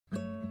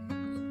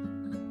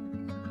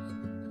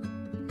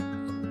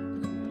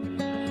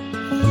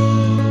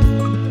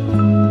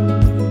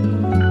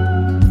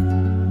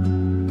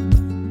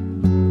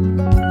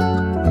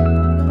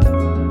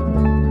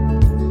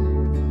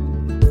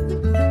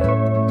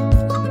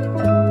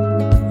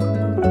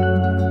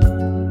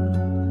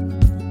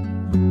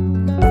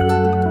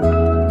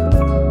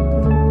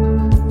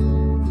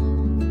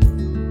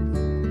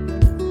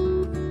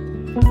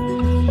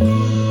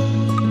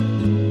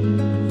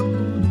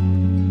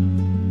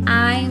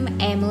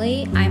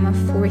Emily. I'm a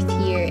fourth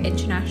year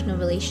international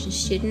relations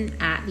student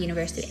at the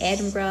University of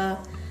Edinburgh.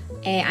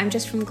 I'm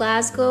just from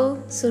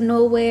Glasgow, so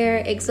nowhere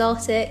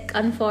exotic,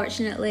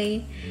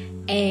 unfortunately.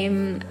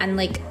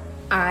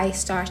 I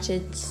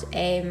started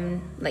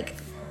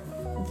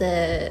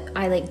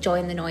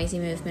joined the Noisy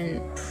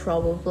movement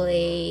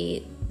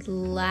probably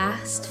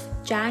last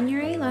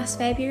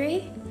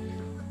February,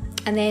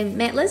 and then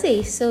met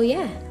Lizzie. So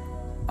yeah.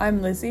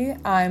 I'm Lizzie.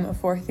 I'm a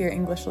fourth year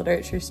English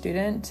literature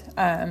student.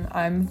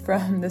 I'm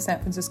from the San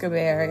Francisco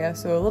Bay Area,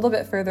 so a little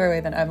bit further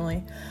away than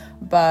Emily,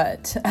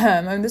 but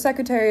I'm the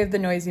secretary of the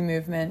Noisy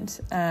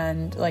movement,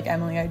 and like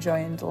Emily, I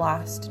joined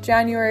last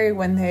January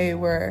when they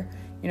were,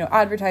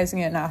 advertising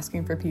it and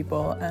asking for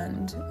people,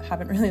 and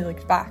haven't really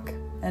looked back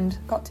and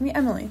got to meet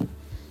Emily.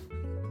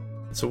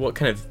 So what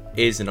kind of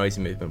is the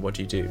Noisy movement? What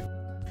do you do?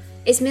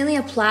 It's mainly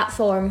a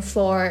platform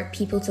for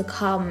people to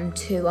come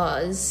to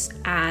us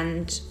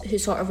and who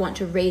sort of want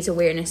to raise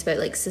awareness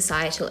about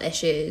societal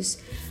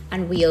issues,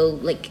 and we'll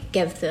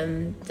give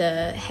them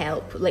the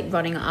help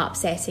running it up,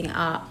 setting it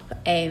up,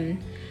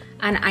 and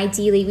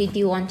ideally we'd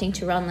be wanting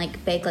to run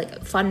big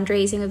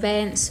fundraising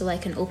events. So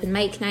an open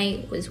mic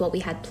night was what we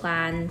had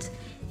planned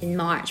in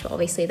March, but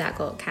obviously that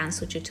got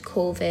cancelled due to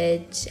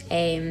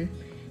COVID.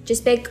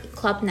 Just big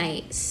club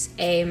nights,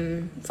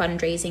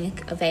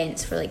 fundraising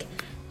events for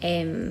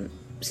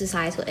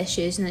societal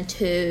issues. And the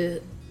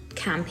two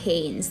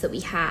campaigns that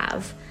we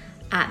have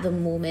at the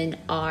moment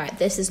are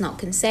This Is Not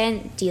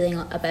Consent, dealing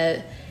about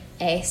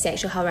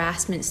sexual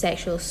harassment,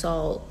 sexual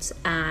assault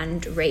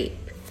and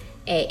rape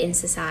in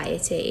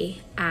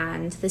society,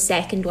 and the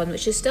second one,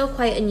 which is still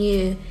quite a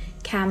new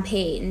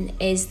campaign,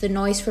 is The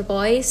Noise for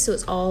Boys. So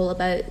it's all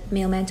about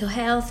male mental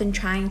health and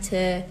trying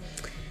to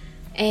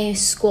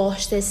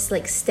squash this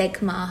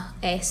stigma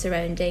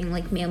surrounding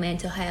male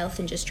mental health,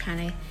 and just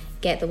trying to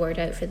get the word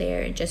out for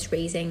there, and just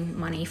raising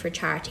money for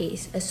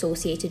charities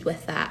associated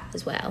with that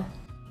as well.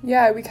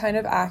 Yeah, we kind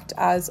of act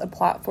as a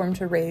platform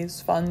to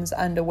raise funds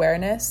and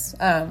awareness.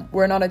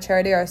 We're not a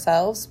charity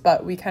ourselves,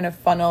 but we kind of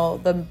funnel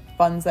the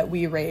funds that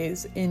we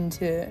raise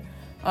into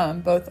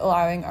both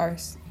allowing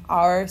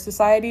our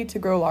society to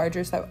grow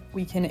larger so that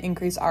we can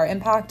increase our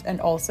impact, and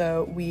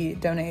also we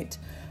donate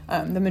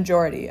the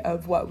majority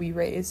of what we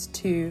raise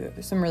to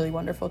some really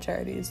wonderful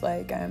charities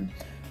like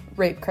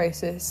Rape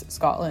Crisis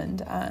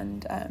Scotland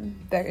and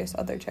various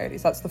other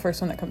charities. That's the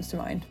first one that comes to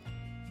mind.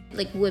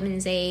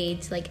 Women's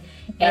Aid,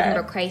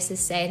 Edinburgh Crisis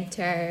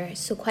Centre.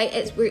 So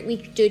we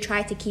do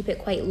try to keep it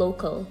quite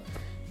local,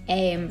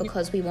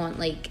 because we want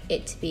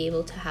it to be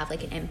able to have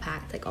an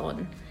impact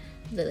on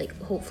the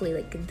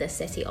hopefully the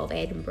city of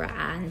Edinburgh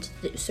and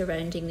the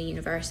surrounding the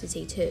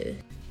university too.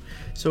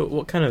 So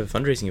what kind of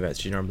fundraising events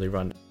do you normally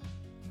run?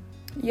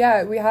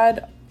 Yeah, we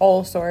had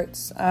all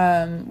sorts.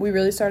 We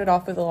really started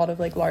off with a lot of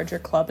larger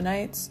club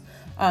nights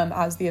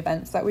as the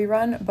events that we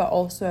run, but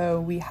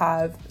also we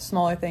have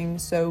smaller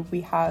things. So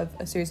we have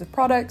a series of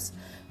products,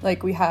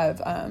 we have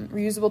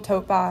reusable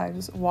tote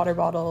bags, water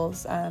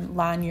bottles,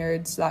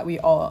 lanyards that we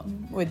all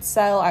would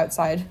sell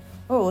outside.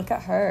 Oh, look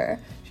at her.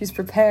 She's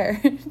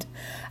prepared.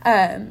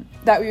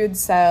 That we would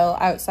sell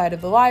outside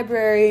of the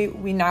library.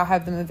 We now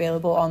have them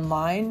available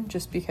online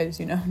just because,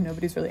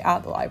 nobody's really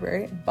at the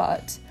library.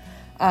 But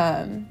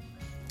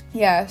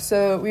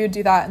so we would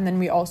do that. And then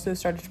we also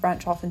started to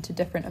branch off into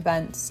different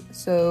events.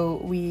 So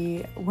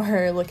we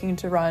were looking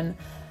to run,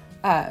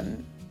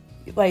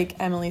 like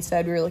Emily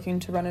said, we were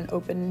looking to run an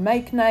open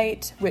mic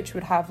night, which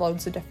would have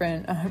loads of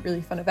different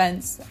really fun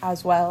events,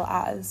 as well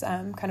as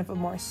kind of a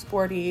more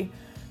sporty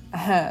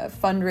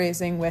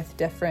fundraising with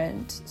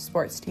different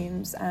sports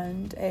teams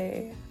and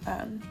a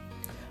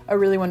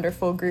really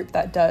wonderful group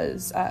that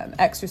does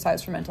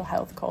exercise for mental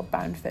health called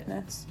Bound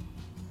Fitness.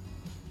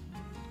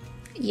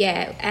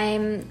 Yeah,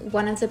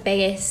 one of the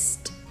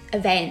biggest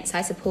events,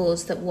 I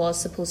suppose, that was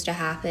supposed to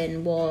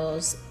happen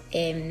would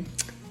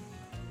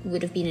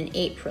have been in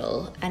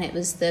April, and it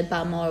was the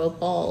Balmoral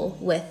Ball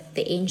with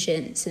the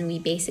Ancients, and we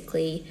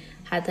basically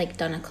had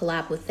done a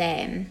collab with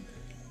them,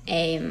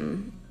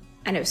 and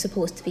it was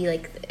supposed to be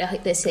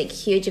this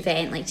huge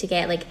event, to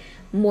get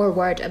more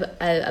word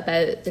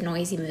about the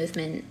Noisy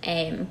movement,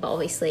 but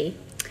obviously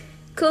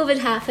COVID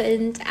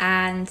happened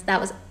and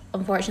that was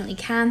unfortunately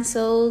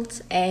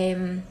cancelled.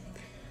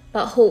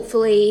 But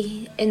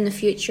hopefully in the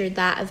future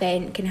that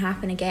event can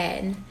happen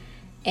again.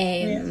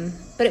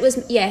 But it was,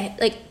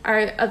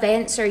 our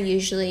events are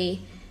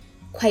usually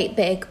quite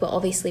big, but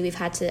obviously we've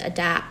had to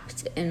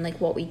adapt in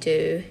what we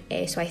do.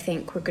 So I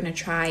think we're going to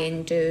try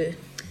and do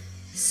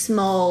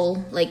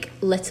small,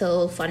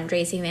 little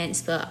fundraising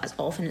events, but as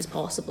often as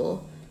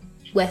possible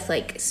with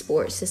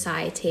sports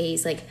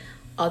societies,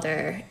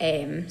 other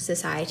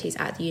societies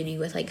at the uni,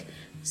 with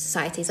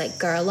societies like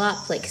Girl Up,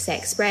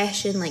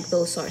 Sexpression,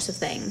 those sorts of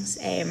things.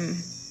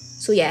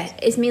 So yeah,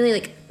 it's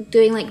mainly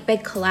doing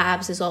big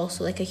collabs is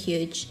also a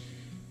huge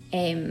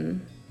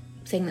thing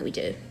that we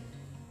do.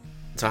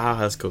 So how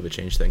has COVID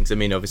changed things? I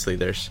mean, obviously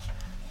there's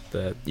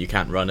you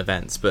can't run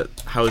events, but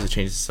how has it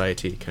changed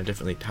society kind of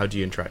differently? How do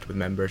you interact with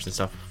members and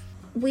stuff?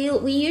 We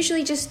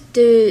usually just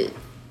do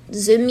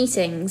Zoom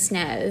meetings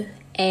now.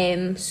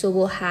 So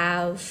we'll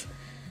have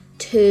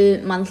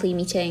 2 monthly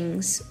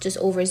meetings just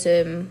over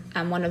Zoom,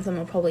 and one of them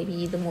will probably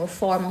be the more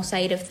formal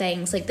side of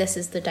things, like this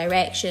is the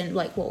direction,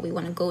 like what we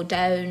want to go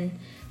down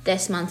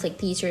this month, like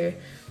these are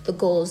the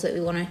goals that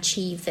we want to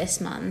achieve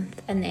this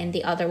month. And then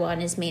the other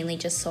one is mainly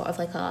just sort of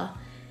like a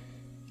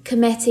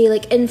committee,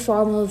 like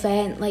informal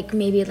event, like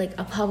maybe like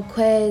a pub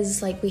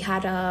quiz, like we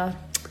had a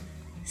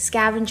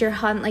scavenger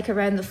hunt like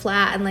around the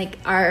flat, and like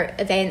our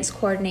events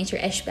coordinator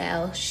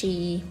Ishbel,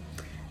 she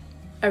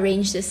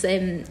arranged this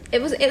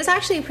it was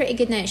actually a pretty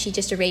good night. She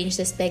just arranged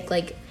this big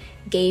like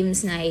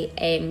games night,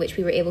 which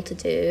we were able to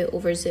do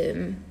over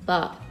Zoom.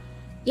 But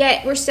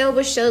yeah, we're still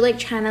like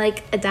trying to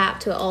like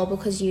adapt to it all,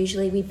 because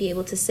usually we'd be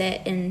able to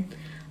sit in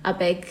a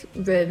big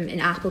room in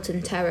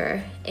Appleton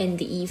Tower in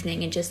the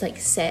evening and just like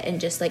sit and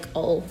just like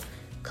all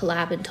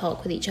collab and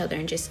talk with each other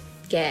and just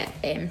get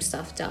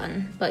stuff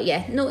done. But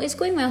yeah, no, it's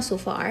going well so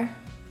far.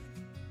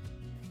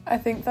 I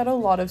think that a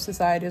lot of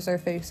societies are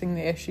facing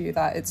the issue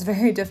that it's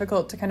very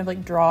difficult to kind of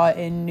like draw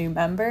in new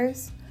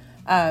members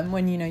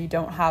when, you know, you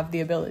don't have the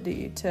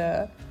ability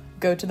to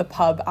go to the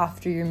pub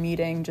after your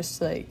meeting just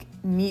to like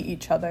meet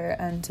each other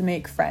and to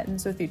make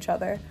friends with each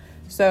other.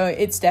 So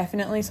it's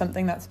definitely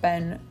something that's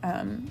been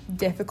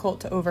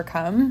difficult to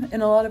overcome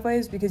in a lot of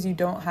ways, because you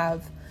don't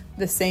have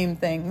the same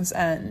things,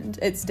 and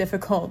it's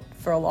difficult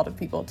for a lot of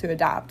people to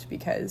adapt,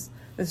 because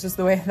it's just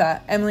the way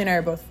that Emily and I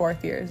are both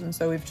fourth years, and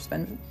so we've just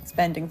been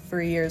spending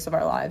 3 years of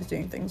our lives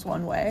doing things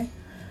one way.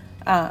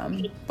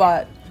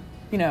 But,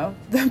 you know,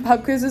 the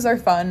pub quizzes are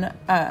fun,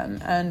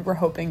 and we're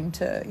hoping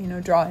to, you know,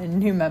 draw in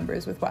new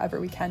members with whatever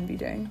we can be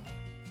doing.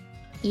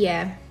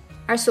 Yeah,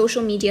 our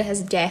social media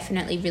has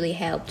definitely really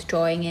helped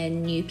drawing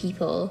in new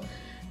people,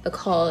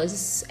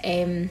 because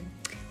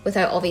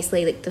without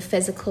obviously like the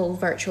physical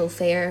virtual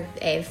fair,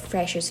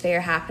 freshers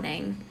fair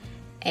happening,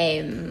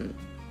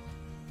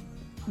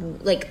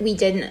 like we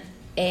didn't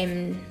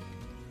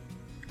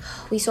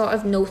we sort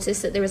of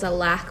noticed that there was a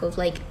lack of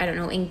like, I don't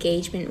know,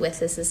 engagement with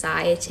the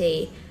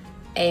society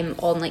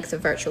on like the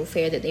virtual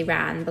fair that they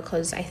ran,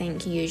 because I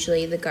think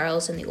usually the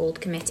girls in the old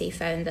committee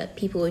found that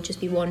people would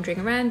just be wandering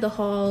around the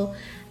hall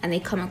and they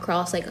come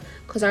across like,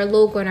 because our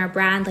logo and our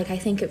brand, like I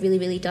think it really,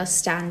 really does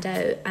stand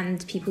out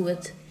and people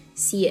would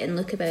see it and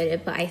look about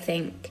it. But I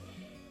think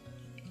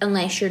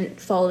unless you're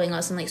following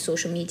us on like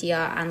social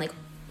media and like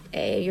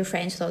you're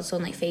friends with us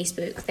on like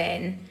Facebook,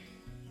 then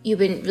you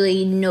wouldn't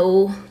really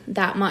know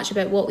that much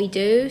about what we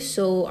do.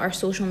 So our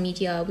social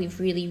media, we've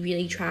really,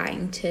 really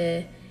trying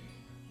to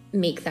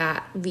make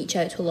that reach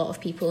out to a lot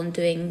of people and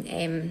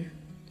doing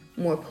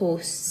more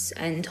posts,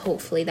 and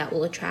hopefully that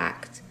will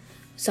attract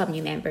some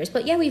new members.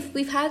 But yeah,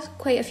 we've had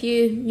quite a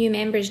few new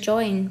members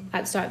join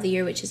at the start of the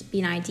year, which has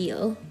been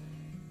ideal.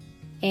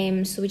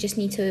 So we just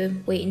need to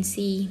wait and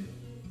see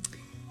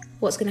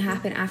what's going to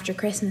happen after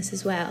Christmas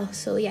as well.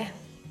 So yeah.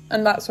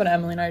 And that's when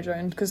Emily and I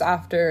joined, because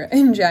after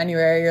in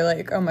January you're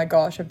like, oh my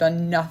gosh, I've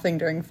done nothing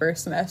during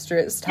first semester,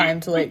 it's time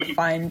to like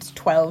find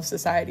 12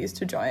 societies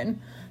to join.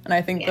 And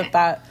I think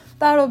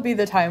that'll be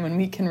the time when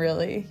we can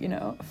really, you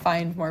know,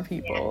 find more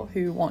people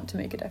who want to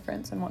make a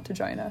difference and want to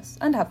join us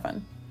and have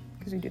fun,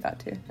 because we do that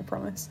too, I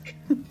promise.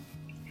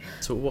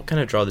 So what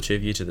kind of draw the two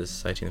of you to the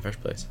society in the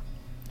first place?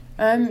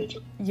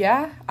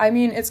 Yeah, I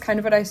mean, it's kind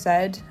of what I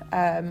said.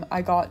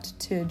 I got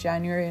to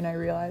January and I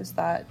realized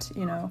that,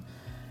 you know,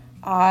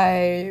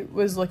 I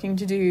was looking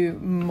to do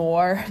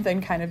more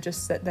than kind of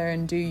just sit there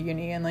and do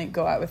uni and like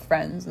go out with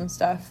friends and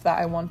stuff, that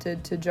I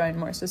wanted to join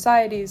more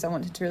societies. I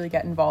wanted to really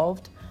get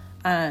involved.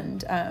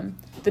 And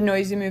the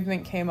Noisy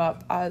movement came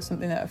up as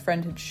something that a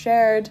friend had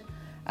shared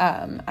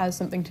as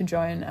something to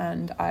join,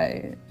 and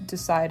I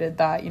decided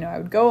that, you know, I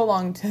would go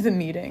along to the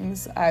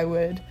meetings.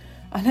 And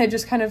I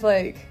just kind of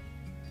like,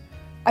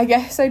 I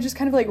guess I just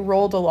kind of like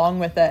rolled along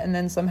with it, and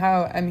then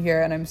somehow I'm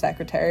here and I'm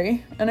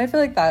secretary, and I feel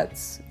like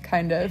that's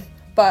kind of,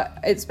 but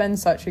it's been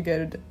such a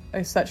good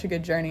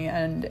journey,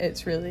 and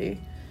it's really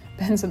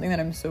been something that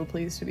I'm so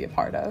pleased to be a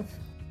part of.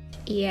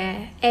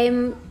 Yeah,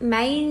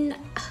 mine,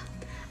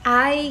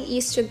 I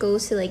used to go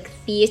to like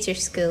theatre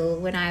school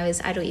when I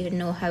don't even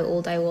know how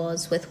old I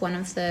was, with one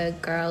of the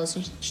girls,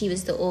 and she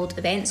was the old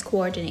events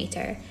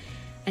coordinator,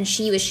 and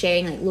she was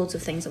sharing like loads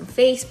of things on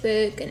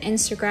Facebook and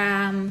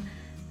Instagram,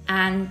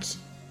 and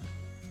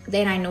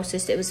then I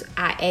noticed it was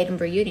at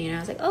Edinburgh Uni, and I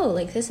was like, oh,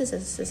 like this is a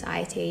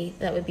society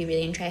that would be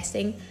really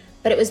interesting.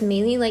 But it was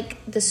mainly like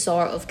the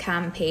sort of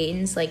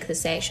campaigns, like the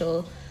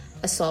sexual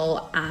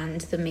assault and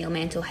the male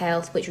mental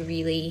health, which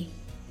really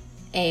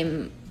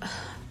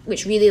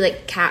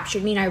like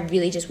captured me, and I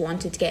really just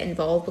wanted to get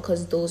involved,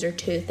 because those are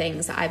two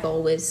things that I've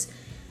always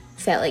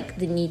felt like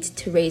the need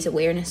to raise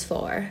awareness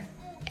for,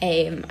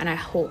 and I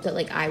hope that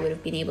like I would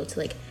have been able to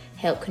like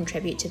help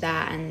contribute to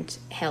that, and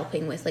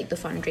helping with like the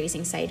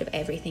fundraising side of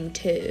everything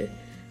too.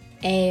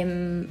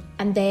 And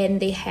then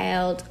they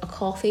held a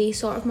coffee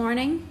sort of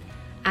morning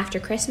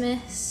after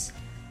Christmas.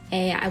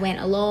 I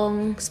went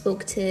along,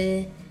 spoke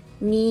to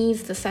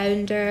Niamh, the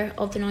founder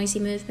of the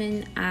Noisy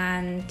movement,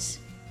 and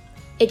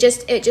it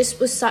just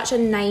was such a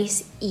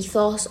nice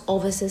ethos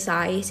of a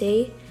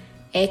society.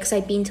 because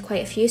I'd been to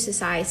quite a few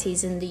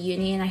societies in the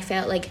uni, and I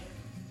felt like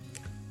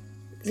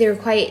they were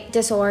quite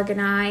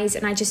disorganised,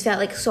 and I just felt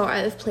like sort of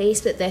out of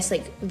place with this,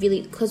 like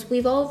really, because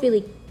we've all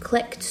really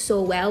clicked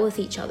so well with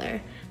each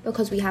other,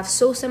 because we have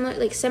so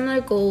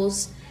similar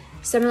goals,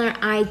 similar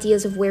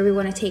ideas of where we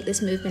want to take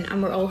this movement,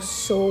 and we're all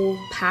so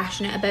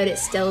passionate about it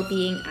still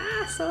being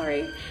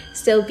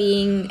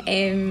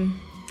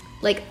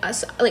like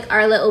us, like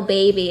our little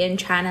baby, and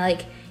trying to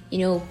like, you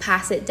know,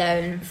 pass it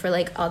down for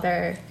like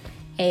other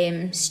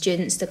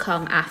students to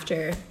come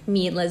after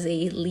me and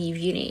Lizzie leave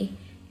uni.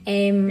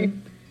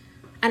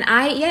 And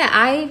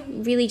I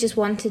really just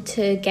wanted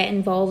to get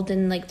involved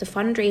in like the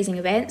fundraising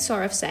event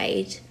sort of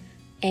side.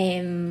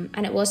 And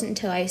it wasn't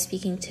until I was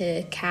speaking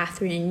to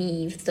Catherine and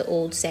Neve, the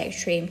old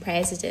secretary and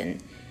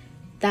president,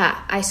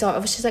 that I sort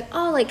of was just like,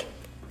 oh, like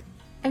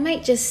I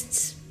might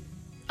just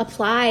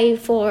apply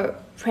for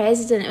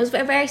president. It was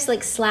a very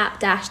like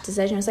slapdash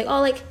decision. I was like,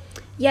 oh, like,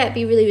 yeah, it'd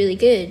be really, really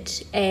good.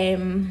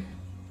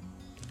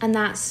 And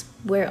that's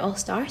where it all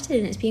started,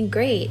 and it's been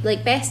great.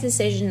 Like, best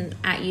decision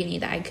at uni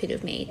that I could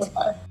have made.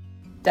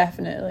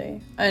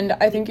 Definitely. And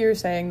I think you were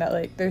saying that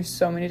like there's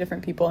so many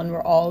different people and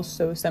we're all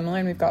so similar,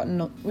 and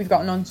we've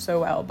gotten on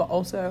so well, but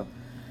also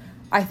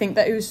I think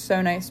that it was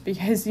so nice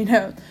because, you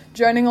know,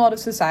 joining a lot of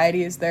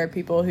societies, there are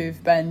people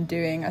who've been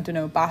doing, I don't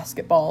know,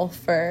 basketball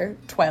for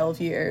 12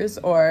 years,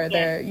 or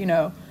they're, you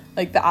know,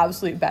 like the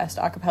absolute best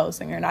a cappella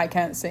singer, and I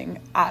can't sing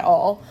at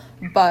all.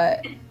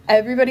 But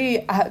everybody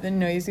at the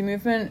Noisy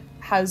movement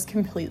has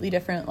completely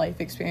different life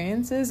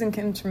experiences and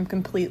comes from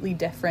completely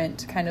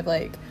different kind of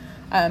like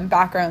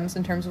backgrounds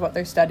in terms of what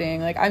they're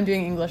studying. Like, I'm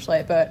doing English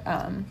Lit, but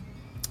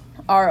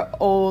our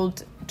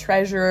old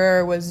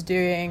treasurer was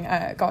doing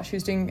she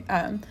was doing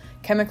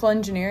chemical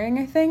engineering,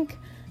 I think,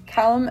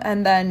 Callum,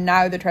 and then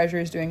now the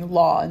treasurer is doing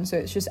law, and so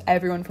it's just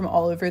everyone from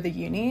all over the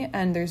uni,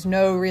 and there's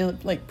no real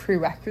like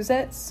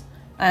prerequisites,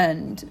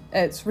 and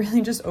it's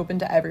really just open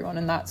to everyone.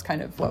 And that's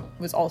kind of what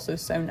was also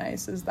so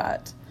nice, is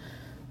that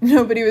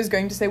nobody was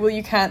going to say, well,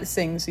 you can't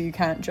sing, so you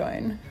can't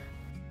join.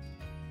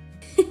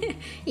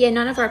 Yeah,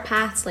 none of our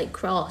paths like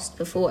crossed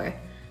before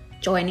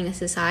joining a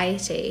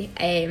society,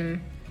 and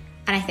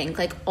I think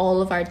like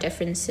all of our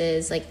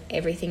differences, like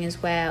everything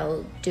as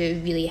well,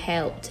 do really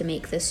help to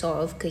make this sort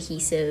of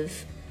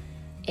cohesive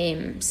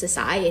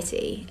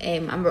society,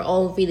 and we're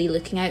all really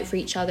looking out for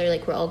each other.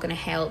 Like, we're all going to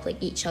help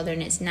like each other,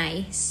 and it's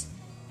nice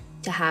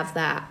to have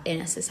that in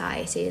a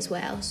society as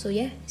well. So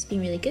yeah, it's been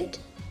really good.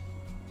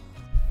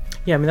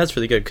 Yeah, I mean, that's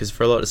really good, because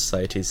for a lot of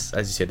societies,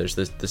 as you say, there's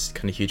this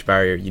kind of huge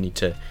barrier. You need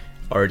to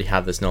already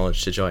have this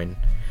knowledge to join.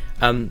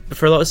 But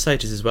for a lot of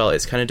societies as well,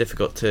 it's kind of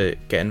difficult to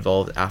get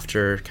involved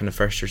after kind of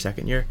first or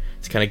second year,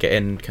 to kind of get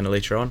in kind of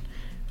later on.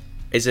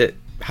 Is it,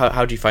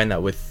 how do you find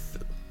that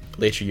with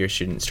later year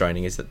students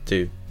joining?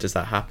 Does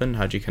that happen?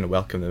 How do you kind of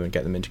welcome them and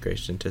get them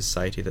integrated into a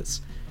society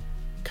that's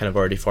kind of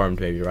already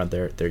formed maybe around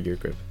their year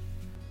group?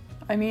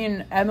 I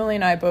mean, Emily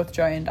and I both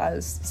joined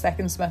as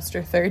second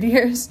semester third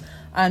years,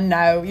 and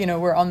now, you know,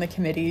 we're on the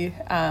committee.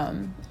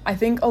 I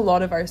think a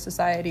lot of our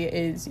society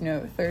is, you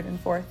know, third and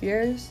fourth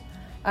years,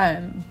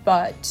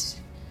 but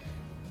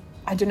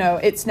I don't know,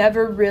 it's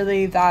never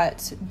really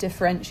that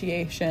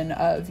differentiation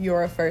of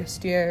you're a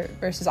first year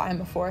versus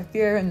I'm a fourth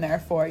year, and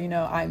therefore, you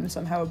know, I'm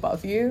somehow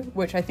above you,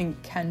 which I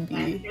think can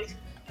be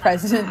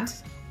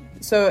present.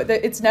 So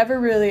it's never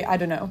really, I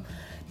don't know.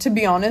 To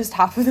be honest,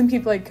 half of them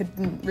people I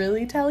couldn't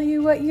really tell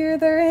you what year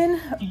they're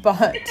in,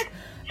 but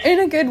in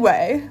a good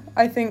way.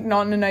 I think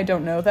not in an I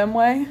don't know them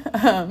way.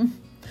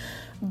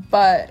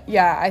 But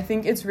yeah, I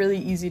think it's really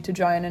easy to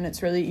join, and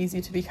it's really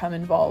easy to become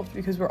involved,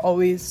 because we're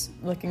always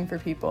looking for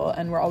people,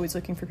 and we're always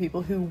looking for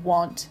people who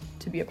want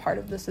to be a part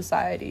of the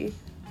society.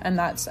 And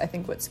that's, I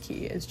think, what's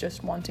key, is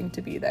just wanting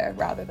to be there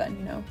rather than,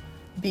 you know,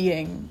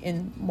 being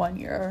in one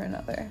year or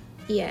another.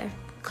 Yeah,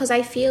 because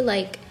I feel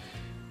like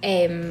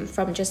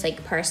from just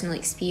like personal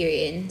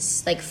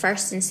experience, like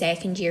first and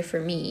second year for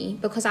me,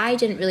 because I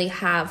didn't really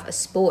have a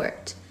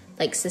sport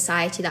like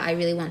society that I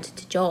really wanted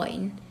to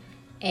join,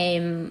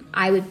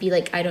 I would be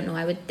like, I don't know,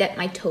 I would dip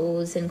my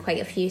toes in quite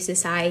a few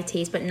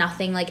societies, but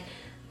nothing like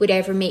would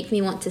ever make me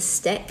want to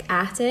stick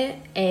at it.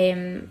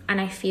 And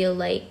I feel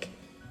like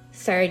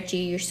third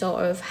year you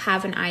sort of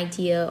have an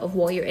idea of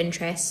what your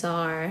interests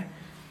are,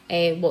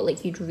 what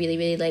like you'd really,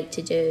 really like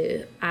to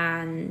do,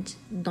 and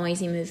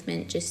Noisy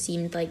Movement just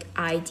seemed like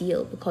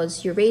ideal,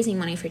 because you're raising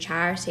money for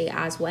charity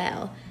as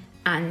well,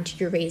 and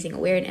you're raising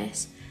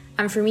awareness.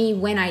 And for me,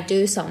 when I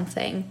do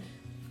something,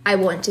 I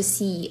want to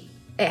see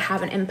it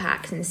have an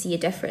impact and see a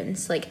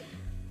difference. Like,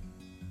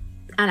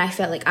 and I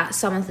felt like at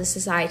some of the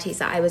societies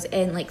that I was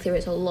in, like there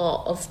was a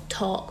lot of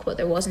talk, but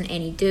there wasn't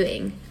any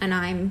doing. And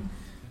I'm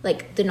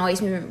like, the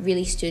Noise Movement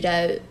really stood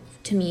out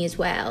to me as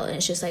well. And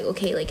it's just like,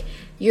 okay, like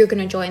you're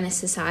going to join this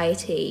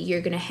society,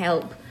 you're going to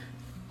help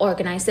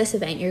organise this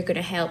event, you're going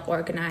to help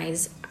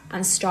organise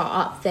and start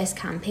up this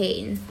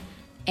campaign.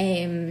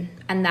 And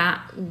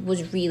that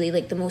was really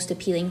like the most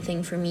appealing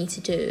thing for me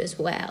to do as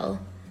well.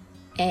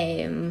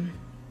 And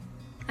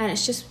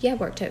it's just, yeah,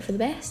 worked out for the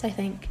best, I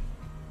think.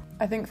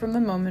 I think from the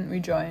moment we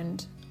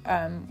joined,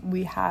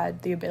 we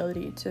had the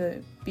ability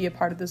to be a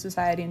part of the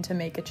society and to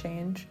make a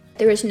change.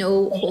 There was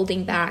no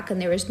holding back,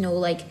 and there was no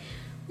like,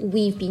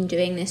 we've been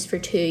doing this for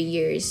 2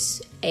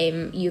 years,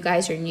 you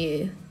guys are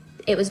new.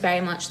 It was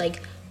very much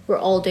like, we're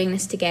all doing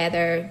this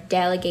together,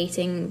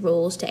 delegating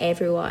roles to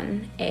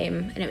everyone,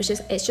 and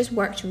it's just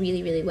worked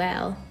really, really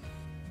well.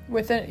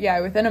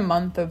 Within a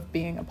month of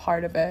being a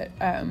part of it,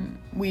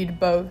 we'd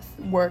both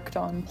worked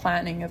on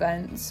planning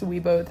events. We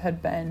both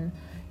had been,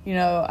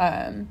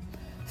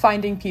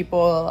 finding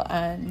people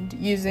and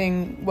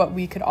using what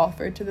we could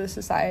offer to the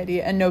society,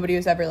 and nobody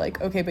was ever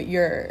like, okay, but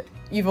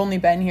you've only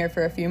been here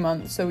for a few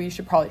months, so you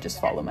should probably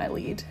just follow my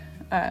lead.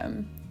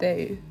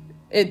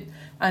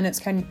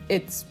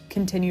 It's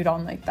continued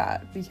on like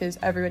that, because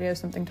everybody has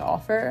something to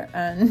offer,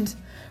 and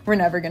we're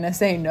never gonna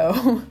say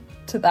no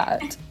to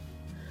that.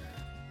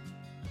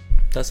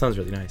 That sounds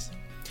really nice.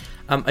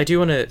 I do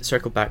want to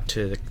circle back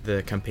to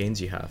the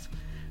campaigns you have.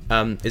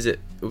 It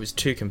was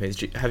 2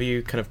 campaigns. Have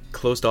you kind of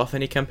closed off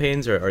any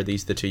campaigns, or are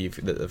these the 2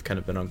 that have kind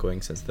of been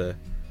ongoing since the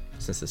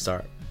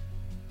start?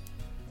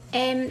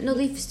 No,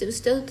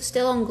 they're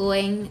still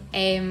ongoing.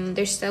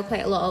 There's still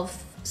quite a lot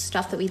of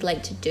stuff that we'd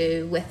like to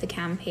do with the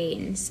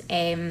campaigns.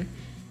 The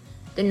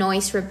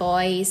Noise for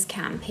Boys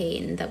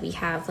campaign that we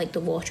have, like the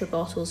water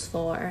bottles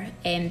for,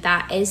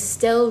 that is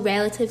still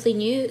relatively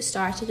new. It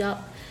started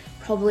up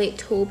probably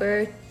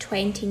October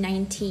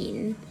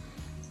 2019.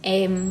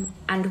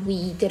 And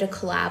we did a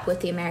collab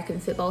with the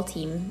American football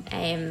team,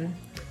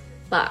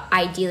 but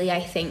ideally I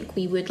think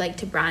we would like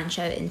to branch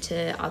out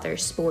into other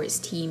sports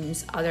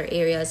teams, other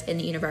areas in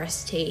the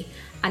university,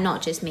 and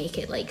not just make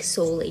it like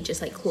solely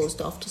just like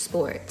closed off to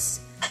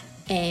sports,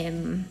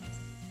 and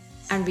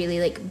really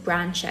like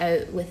branch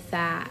out with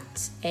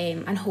that,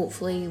 and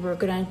hopefully we're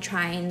gonna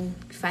try and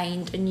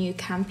find a new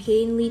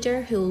campaign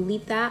leader who will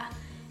lead that,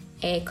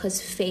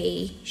 because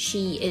Faye,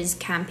 she is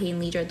campaign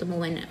leader at the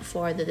moment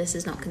for the This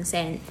Is Not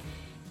Consent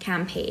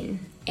campaign,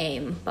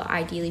 but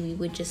ideally we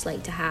would just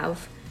like to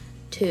have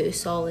 2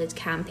 solid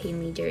campaign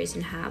leaders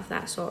and have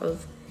that sort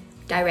of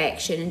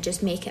direction and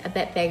just make it a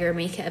bit bigger,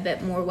 make it a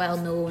bit more well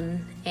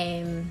known.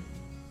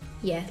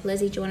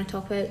 Lizzie, do you want to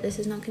talk about This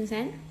Is Not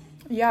Consent?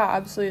 Yeah,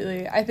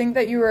 absolutely. I think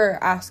that you were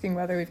asking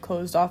whether we've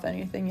closed off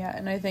anything yet,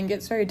 and I think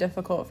it's very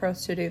difficult for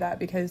us to do that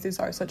because these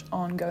are such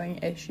ongoing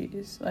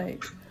issues.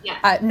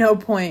 At no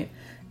point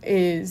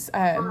is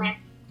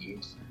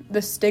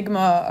the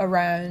stigma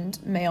around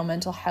male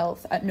mental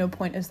health, at no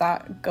point is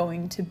that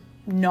going to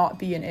not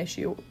be an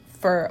issue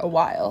for a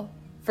while,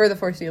 for the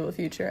foreseeable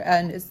future.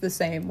 And it's the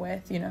same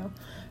with,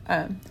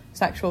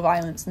 sexual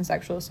violence and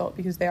sexual assault,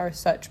 because they are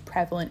such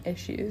prevalent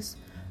issues.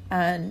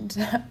 And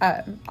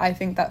I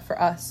think that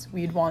for us,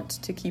 we'd want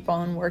to keep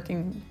on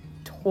working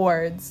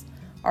towards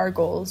our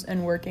goals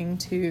and working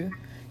to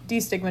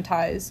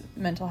destigmatize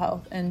mental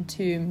health and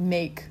to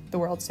make the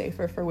world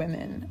safer for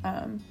women,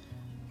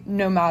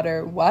 no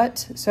matter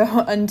what.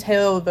 So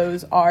until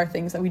those are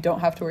things that we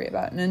don't have to worry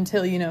about, and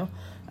until,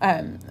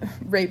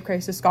 Rape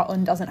Crisis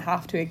Scotland doesn't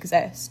have to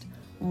exist,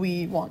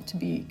 we want to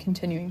be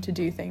continuing to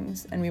do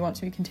things, and we want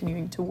to be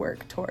continuing to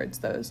work towards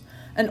those,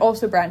 and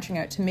also branching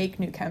out to make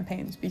new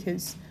campaigns,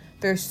 because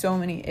there's so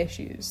many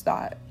issues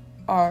that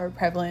are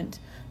prevalent,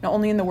 not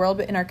only in the world,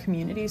 but in our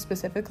community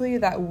specifically,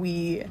 that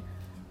we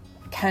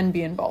can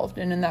be involved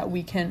in, and that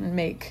we can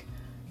make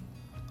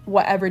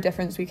whatever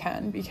difference we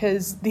can,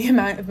 because the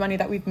amount of money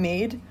that we've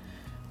made,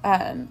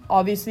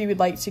 obviously we'd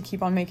like to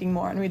keep on making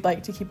more, and we'd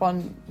like to keep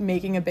on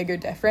making a bigger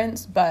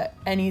difference, but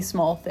any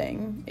small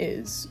thing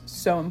is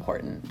so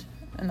important,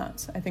 and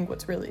that's, I think,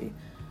 what's really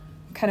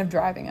kind of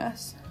driving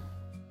us.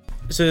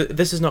 So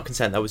This Is Not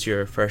Consent, that was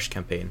your first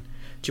campaign.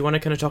 Do you want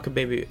to kind of talk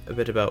maybe a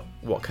bit about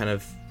what kind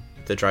of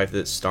the drive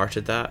that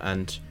started that,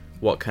 and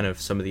what kind of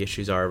some of the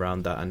issues are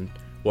around that, and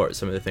what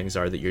some of the things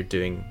are that you're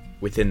doing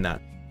within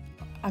that?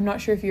 I'm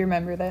not sure if you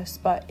remember this,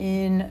 but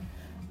in,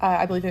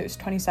 I believe it was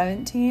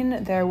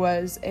 2017, there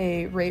was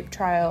a rape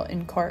trial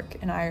in Cork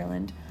in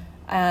Ireland,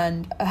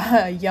 and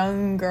a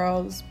young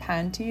girl's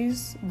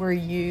panties were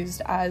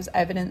used as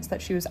evidence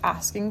that she was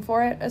asking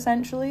for it,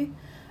 essentially,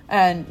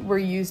 and were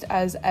used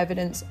as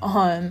evidence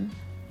on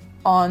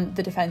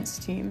the defense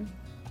team.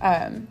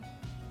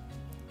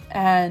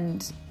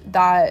 And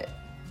that,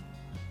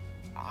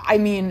 I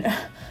mean,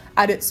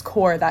 at its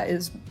core, that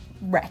is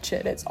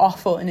wretched, it's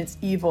awful, and it's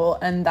evil,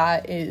 and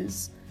that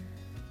is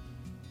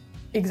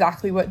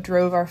exactly what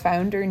drove our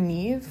founder,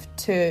 Niamh,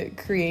 to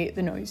create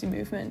the Noisy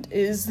movement,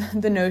 is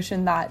the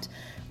notion that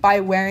by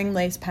wearing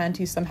lace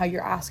panties, somehow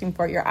you're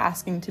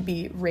asking to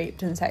be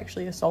raped and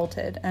sexually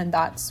assaulted, and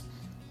that's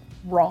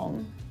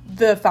wrong.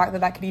 The fact that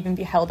that could even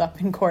be held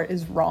up in court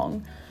is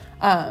wrong.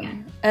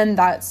 And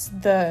that's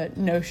the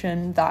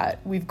notion that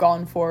we've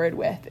gone forward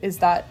with, is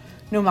that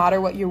no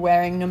matter what you're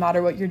wearing, no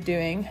matter what you're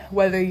doing,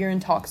 whether you're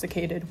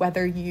intoxicated,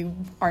 whether you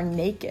are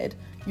naked,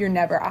 you're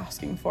never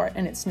asking for it,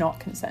 and it's not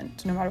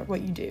consent, no matter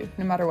what you do,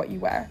 no matter what you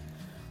wear.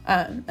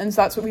 And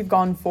so that's what we've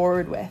gone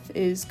forward with,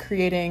 is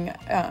creating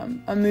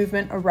a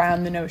movement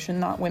around the notion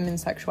that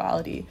women's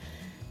sexuality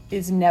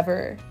is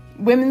never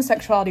women's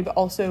sexuality, but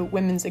also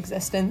women's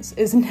existence,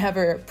 is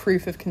never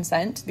proof of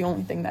consent. The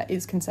only thing that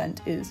is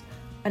consent is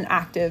an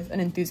active and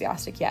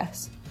enthusiastic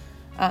yes.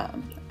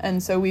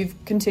 And so we've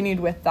continued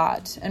with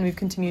that, and we've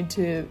continued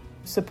to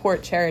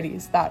support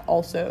charities that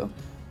also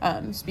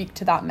speak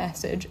to that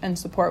message and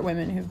support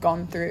women who've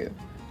gone through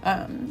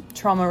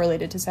trauma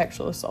related to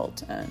sexual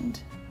assault and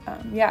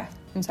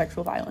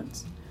sexual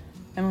violence.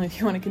 Emily, if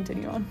you want to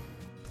continue on.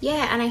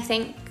 Yeah, and I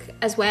think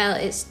as well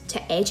it's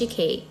to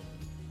educate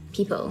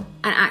people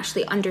and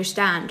actually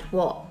understand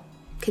what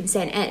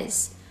consent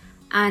is.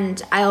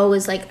 And I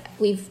always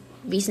we've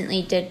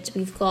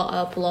got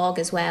a blog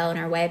as well on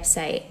our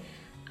website,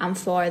 and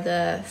for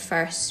the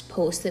first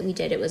post that we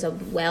did, it was a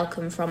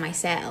welcome from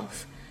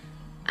myself.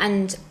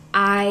 And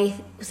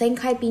I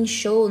think I'd been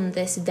shown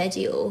this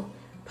video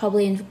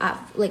probably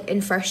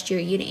in first year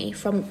uni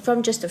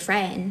from just a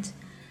friend,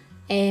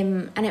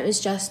 and it was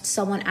just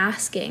someone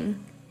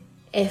asking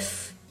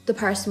if the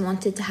person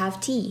wanted to have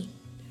tea,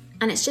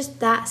 and it's just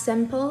that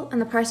simple.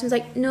 And the person was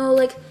like, no,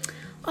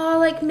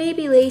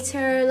 maybe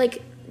later,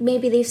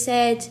 maybe they've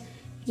said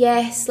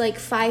yes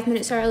 5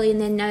 minutes early and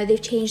then now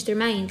they've changed their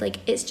mind.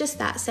 It's just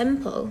that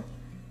simple,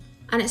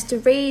 and it's to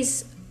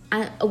raise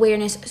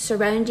awareness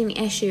surrounding the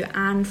issue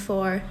and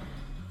for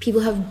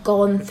people who have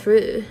gone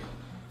through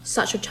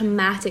such a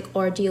traumatic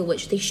ordeal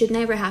which they should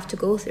never have to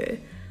go through.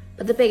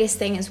 But the biggest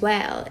thing as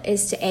well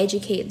is to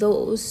educate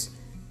those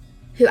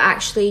who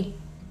actually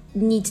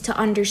need to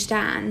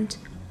understand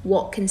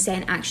what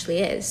consent actually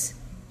is,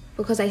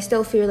 because I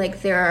still feel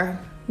like there are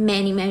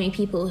many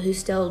people who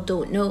still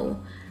don't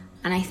know.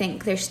 And I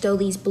think there's still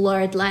these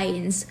blurred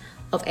lines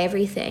of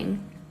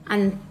everything,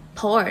 and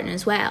porn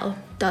as well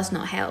does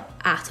not help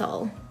at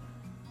all.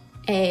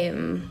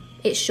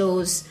 It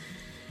shows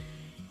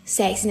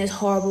sex in this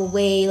horrible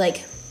way,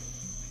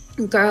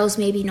 girls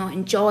maybe not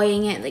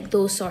enjoying it,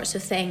 those sorts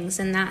of things.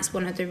 And that's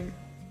one of the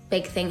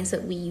big things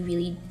that we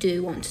really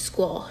do want to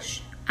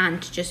squash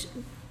and to just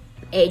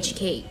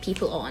educate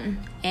people on.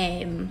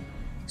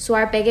 So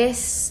our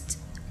biggest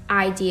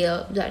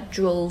idea that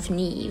drove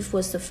Niamh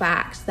was the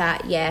fact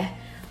that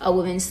a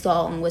woman's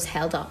thong was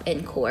held up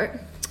in court,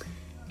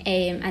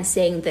 and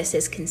saying this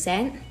is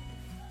consent.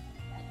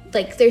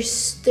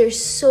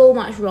 There's so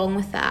much wrong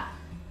with that,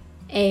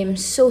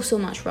 so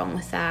much wrong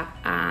with that.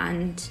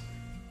 And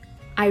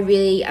I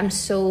really am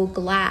so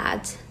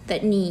glad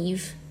that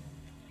Niamh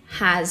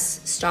has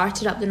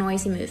started up the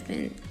Noisy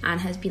movement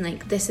and has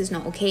been this is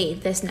not okay,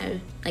 this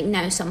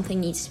now something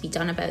needs to be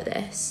done about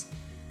this.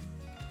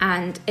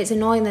 And it's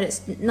annoying that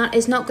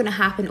it's not going to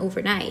happen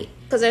overnight,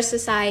 because our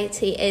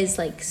society is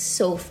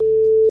so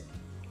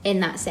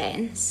in that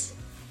sense.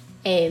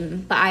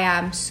 But I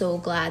am so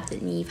glad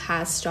that Niamh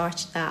has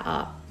started that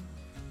up.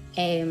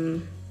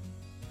 And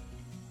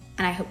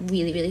I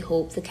really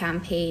hope the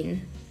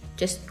campaign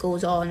just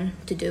goes on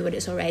to do what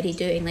it's already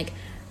doing,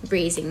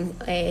 raising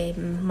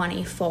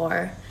money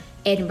for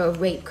Edinburgh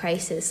Rape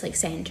Crisis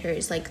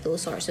centres,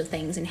 those sorts of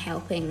things, and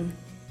helping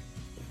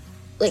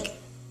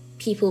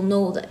people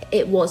know that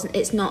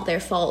it's not their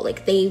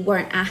fault, they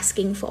weren't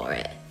asking for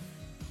it.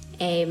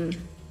 And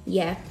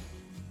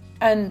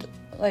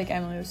like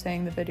Emily was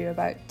saying, the video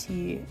about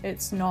tea,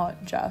 it's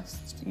not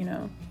just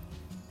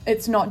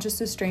it's not just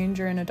a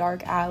stranger in a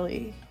dark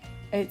alley,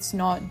 it's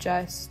not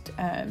just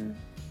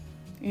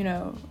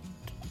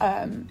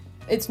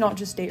it's not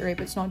just date rape,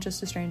 it's not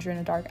just a stranger in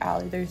a dark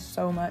alley. There's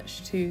so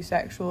much to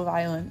sexual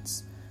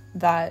violence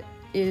that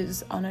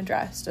is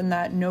unaddressed and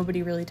that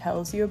nobody really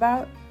tells you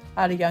about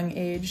at a young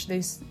age.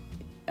 They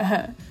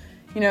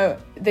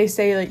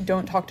say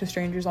don't talk to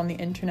strangers on the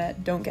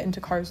internet, don't get into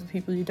cars with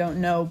people you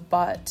don't know,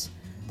 but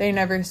they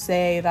never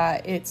say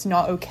that it's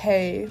not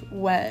okay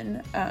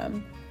when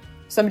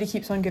somebody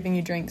keeps on giving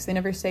you drinks. They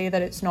never say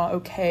that it's not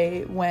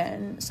okay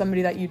when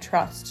somebody that you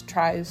trust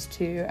tries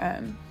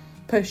to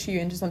push you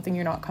into something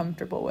you're not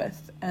comfortable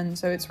with. And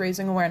so it's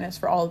raising awareness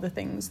for all of the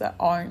things that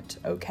aren't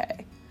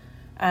okay,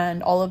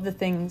 and all of the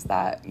things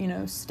that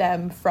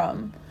stem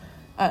from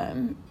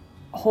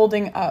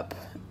holding up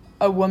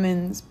a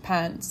woman's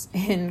pants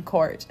in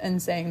court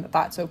and saying that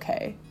that's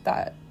okay,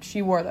 that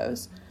she wore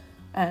those,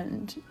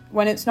 and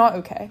when it's not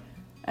okay.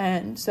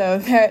 And so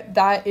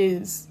that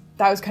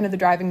was kind of the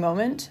driving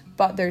moment,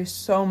 but there's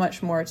so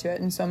much more to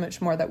it, and so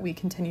much more that we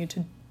continue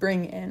to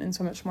bring in, and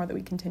so much more that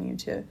we continue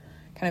to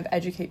kind of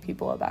educate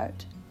people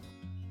about.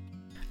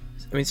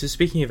 I mean, so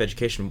speaking of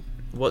education,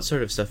 what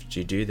sort of stuff do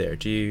you do there?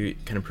 Do you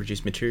kind of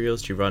produce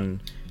materials? Do you run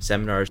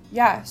seminars?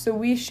 Yeah, so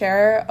we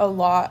share a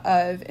lot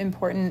of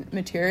important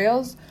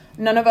materials.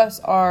 None of us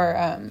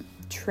are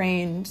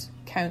trained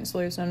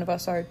counselors, none of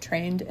us are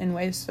trained in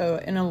ways, so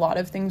in a lot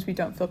of things we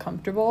don't feel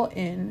comfortable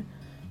in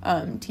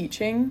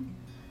teaching,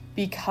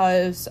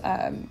 because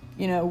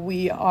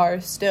we are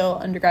still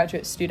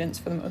undergraduate students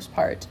for the most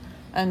part,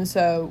 and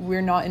so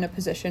we're not in a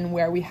position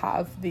where we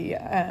have the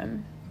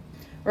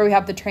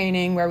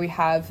training, where we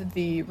have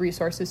the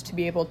resources to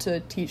be able to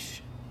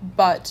teach.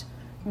 But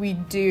we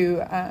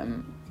do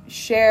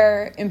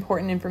share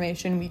important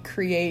information. We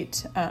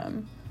create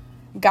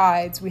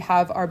guides, we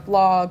have our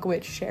blog,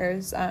 which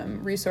shares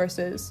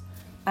resources.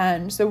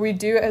 And so we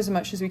do as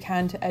much as we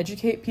can to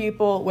educate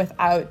people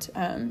without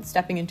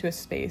stepping into a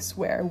space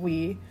where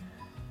we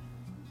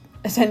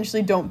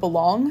essentially don't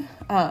belong.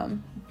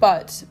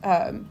 But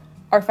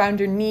our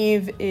founder,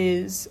 Neve,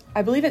 is,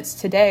 I believe it's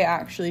today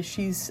actually,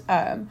 she's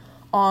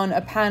on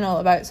a panel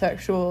about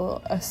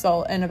sexual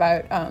assault and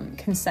about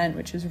consent,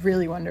 which is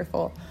really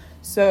wonderful.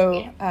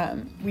 So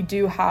we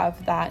do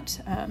have that,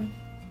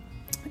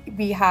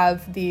 we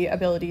have the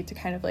ability to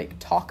kind of like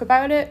talk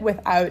about it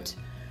without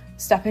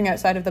stepping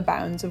outside of the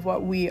bounds of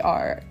what we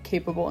are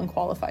capable and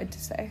qualified to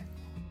say.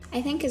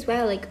 I think as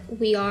well, like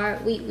we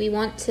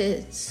want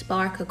to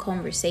spark a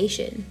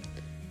conversation.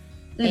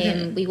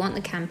 We want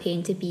the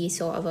campaign to be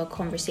sort of a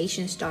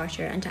conversation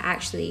starter, and to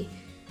actually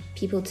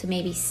people to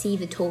maybe see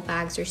the tote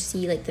bags or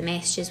see like the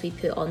messages we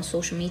put on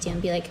social media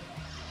and be like,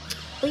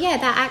 well, yeah,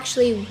 that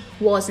actually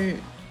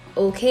wasn't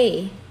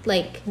okay.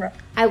 Like right.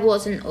 I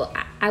wasn't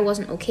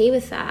okay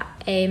with that.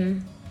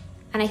 And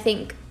I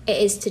think it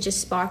is to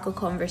just spark a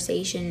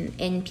conversation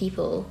in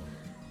people,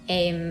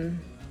 and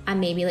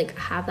maybe like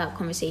have that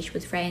conversation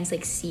with friends,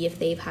 like see if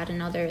they've had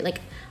another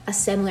like a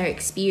similar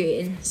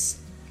experience,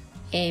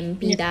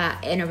 be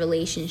that in a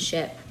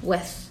relationship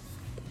with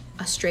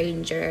a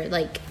stranger,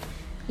 like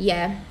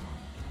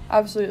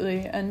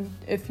absolutely. And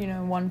if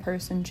one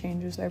person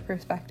changes their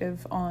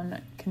perspective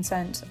on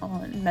consent,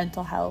 on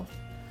mental health,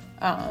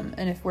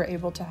 and if we're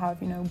able to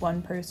have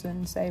one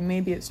person say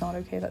maybe it's not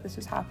okay that this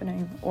is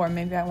happening, or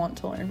maybe I want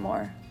to learn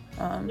more,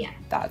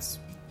 that's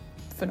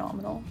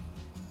phenomenal.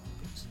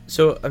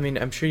 So, I mean,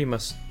 I'm sure you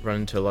must run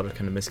into a lot of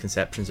kind of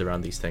misconceptions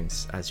around these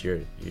things as you're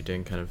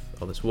doing kind of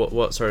all this.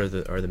 What sort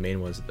of are the main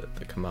ones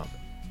that come up?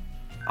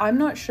 I'm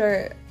not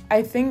sure.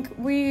 I think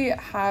we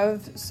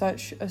have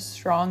such a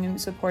strong and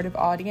supportive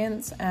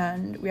audience,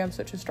 and we have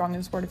such a strong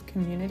and supportive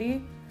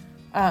community,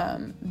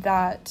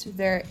 that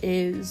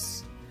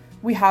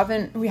we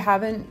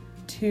haven't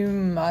too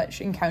much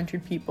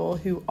encountered people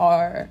who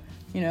are,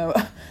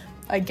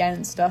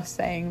 against us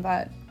saying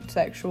that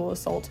sexual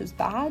assault is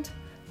bad.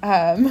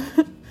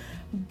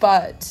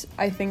 But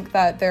I think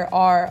that there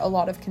are a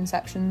lot of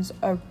conceptions,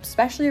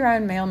 especially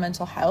around male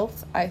mental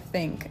health, I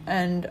think.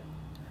 And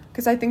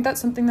because I think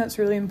that's something that's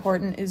really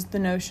important, is the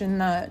notion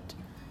that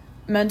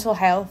mental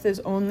health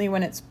is only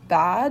when it's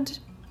bad,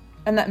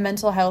 and that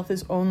mental health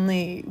is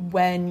only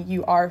when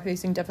you are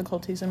facing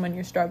difficulties and when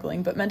you're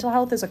struggling. But mental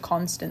health is a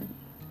constant.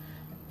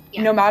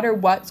 No matter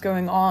what's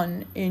going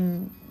on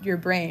in your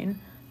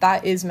brain,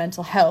 that is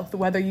mental health.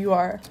 Whether you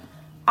are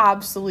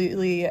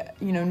absolutely,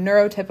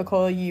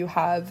 neurotypical, you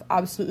have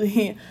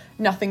absolutely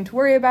nothing to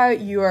worry about,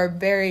 you are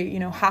very,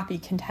 happy,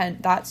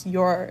 content, that's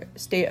your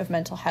state of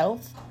mental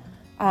health.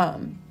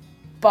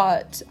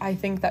 But I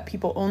think that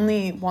people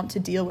only want to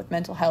deal with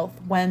mental health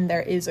when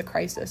there is a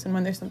crisis and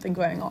when there's something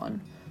going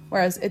on,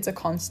 whereas it's a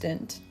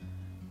constant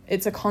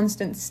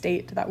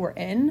state that we're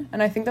in.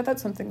 And I think that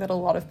that's something that a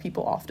lot of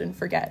people often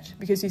forget,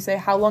 because you say,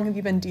 how long have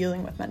you been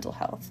dealing with mental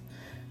health?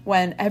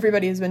 When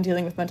everybody has been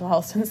dealing with mental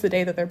health since the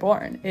day that they're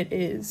born. It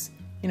is,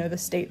 the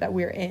state that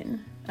we're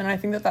in. And I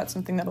think that that's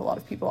something that a lot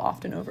of people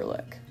often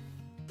overlook.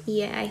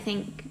 Yeah, I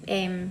think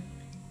the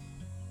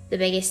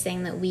biggest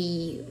thing that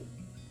we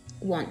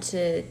want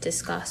to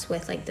discuss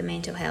with like the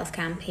mental health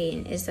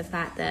campaign is the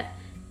fact that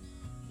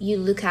you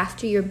look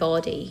after your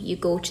body, you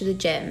go to the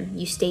gym,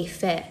 you stay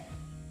fit,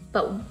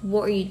 but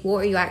what are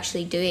you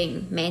actually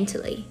doing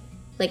mentally?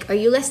 Like, are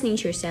you listening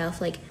to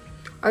yourself? Like,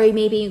 are you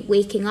maybe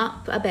waking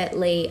up a bit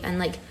late and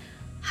like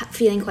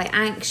feeling quite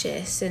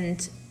anxious?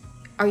 And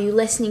are you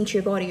listening to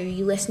your body? Are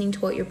you listening to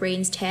what your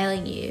brain's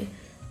telling you?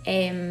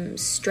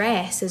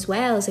 Stress as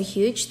well is a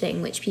huge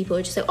thing, which people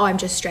are just like, oh, I'm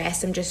just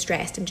stressed.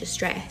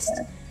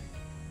 Yeah.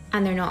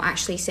 And they're not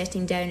actually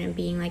sitting down and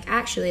being like,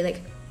 actually,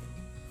 like,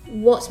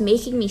 what's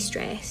making me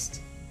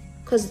stressed?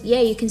 Because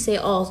you can say,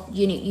 oh,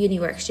 uni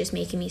work's just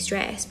making me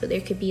stressed, but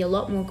there could be a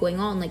lot more going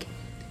on. Like,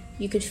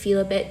 you could feel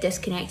a bit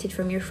disconnected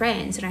from your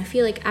friends. And I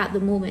feel like at the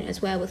moment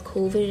as well, with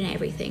COVID and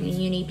everything and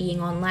uni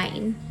being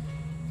online,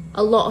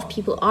 a lot of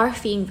people are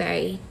feeling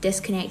very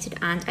disconnected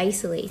and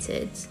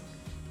isolated.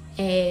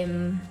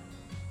 And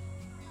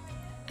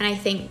I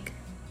think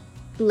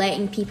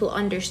letting people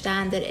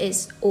understand that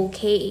it's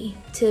okay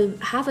to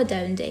have a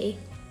down day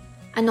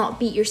and not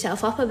beat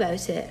yourself up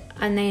about it.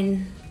 And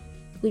then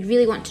we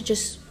really want to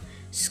just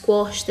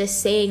squash this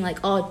saying like,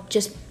 oh,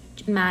 just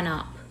man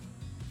up.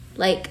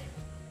 Like,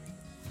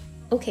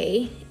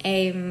 okay,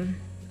 and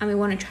we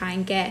want to try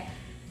and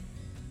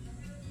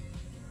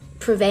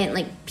prevent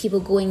like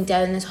people going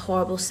down this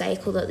horrible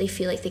cycle that they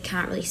feel like they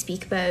can't really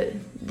speak about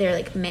their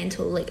like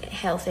mental like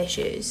health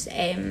issues,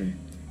 and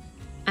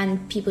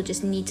people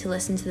just need to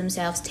listen to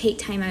themselves, take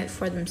time out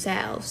for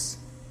themselves.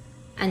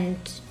 And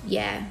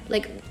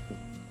like,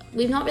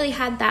 we've not really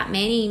had that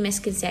many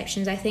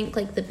misconceptions. I think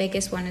like the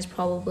biggest one is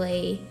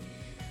probably,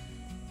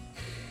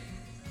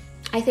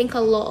 I think a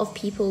lot of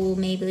people will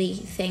maybe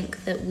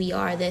think that we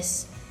are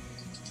this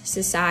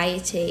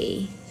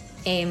society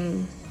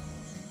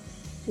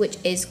which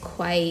is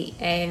quite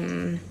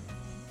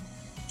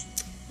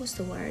what's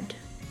the word?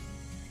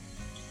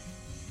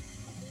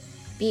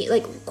 Be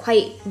like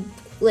quite,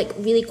 like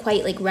really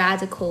quite like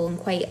radical and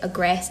quite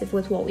aggressive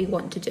with what we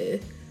want to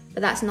do,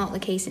 but that's not the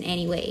case in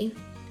any way.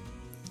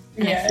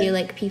 And I feel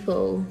like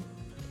people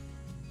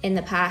in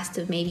the past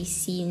have maybe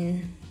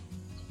seen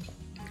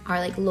our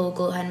like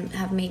logo and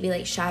have maybe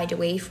like shied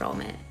away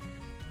from it.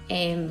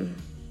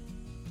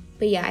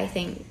 But yeah, I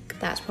think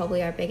that's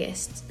probably our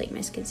biggest like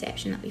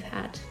misconception that we've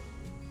had.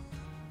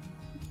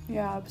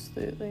 Yeah,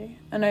 absolutely.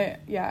 And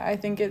I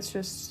think it's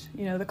just,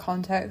 you know, the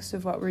context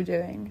of what we're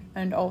doing,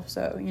 and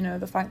also, you know,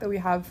 the fact that we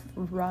have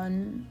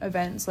run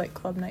events like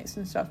club nights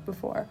and stuff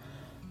before,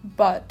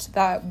 but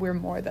that we're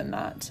more than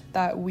that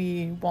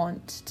we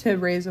want to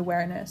raise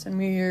awareness, and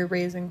we're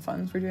raising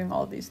funds, we're doing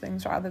all of these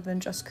things rather than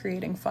just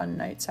creating fun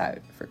nights out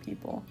for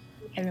people.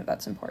 I think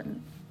that's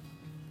important.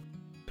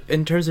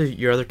 In terms of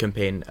your other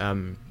campaign,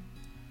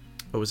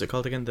 what was it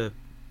called again? The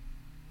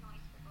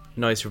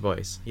Noise for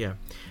Boys. Yeah.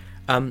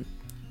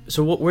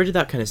 So where did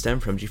that kind of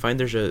stem from? Do you find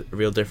there's a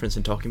real difference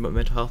in talking about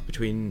mental health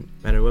between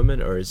men and women,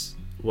 or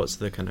what's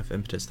the kind of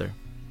impetus there?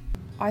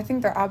 I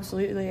think there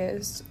absolutely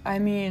is. I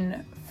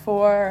mean,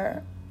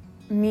 for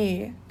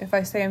me, if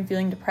I say I'm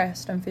feeling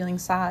depressed, I'm feeling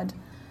sad,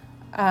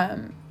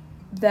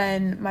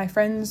 then my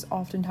friends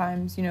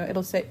oftentimes, you know,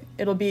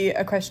 it'll be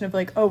a question of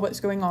like, oh, what's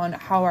going on?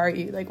 How are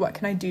you? Like, what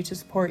can I do to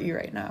support you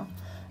right now?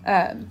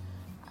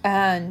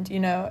 And,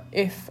 you know,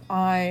 if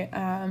I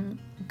am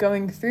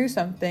going through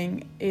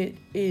something, it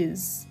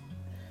is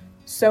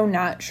so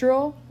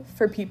natural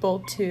for people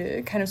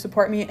to kind of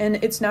support me, and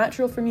it's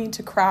natural for me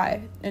to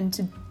cry and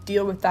to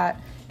deal with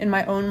that in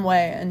my own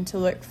way, and to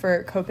look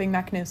for coping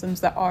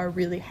mechanisms that are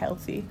really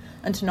healthy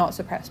and to not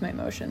suppress my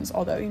emotions.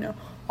 Although, you know,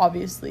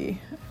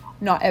 obviously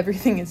not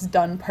everything is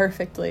done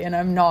perfectly, and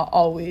I'm not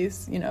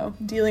always, you know,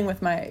 dealing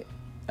with my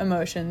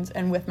emotions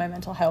and with my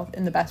mental health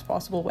in the best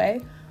possible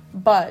way,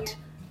 but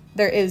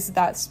there is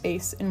that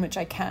space in which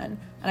I can.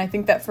 And I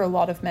think that for a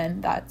lot of men,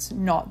 that's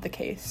not the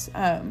case.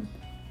 I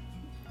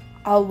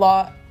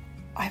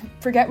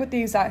forget what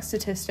the exact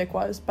statistic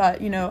was,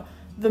 but, you know,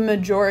 the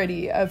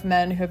majority of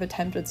men who have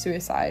attempted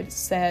suicide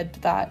said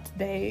that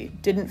they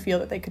didn't feel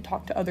that they could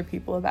talk to other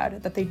people about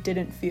it, that they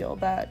didn't feel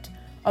that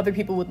other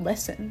people would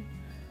listen.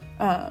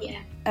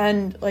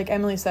 And like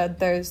Emily said,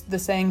 there's the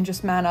saying,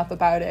 just man up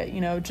about it,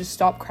 you know, just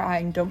stop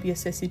crying, don't be a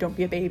sissy, don't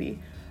be a baby.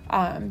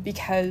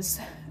 Because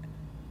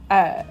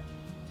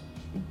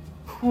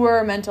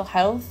poor mental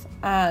health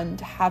and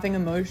having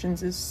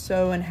emotions is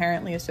so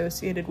inherently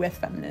associated with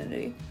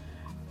femininity.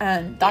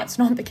 And that's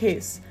not the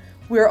case.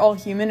 We're all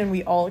human and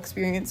we all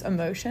experience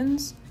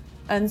emotions.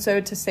 And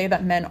so to say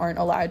that men aren't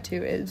allowed to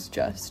is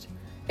just,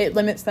 it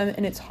limits them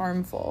and it's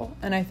harmful.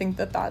 And I think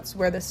that that's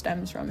where this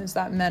stems from, is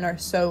that men are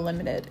so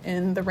limited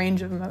in the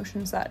range of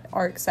emotions that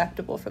are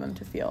acceptable for them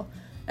to feel.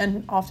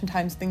 And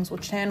oftentimes things will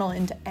channel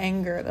into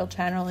anger, they'll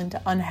channel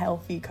into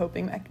unhealthy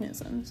coping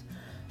mechanisms.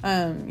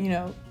 You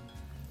know,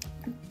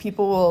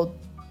 people will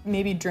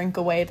maybe drink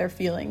away their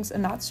feelings,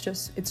 and that's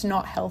just, it's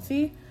not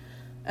healthy.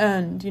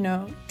 And, you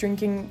know,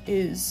 drinking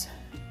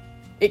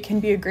it can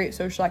be a great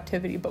social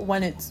activity, but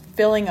when it's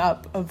filling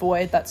up a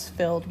void that's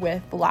filled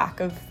with lack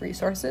of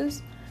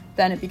resources,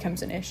 then it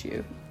becomes an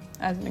issue,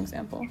 as an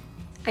example.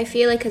 I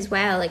feel like as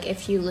well, like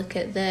if you look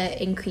at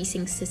the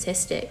increasing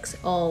statistics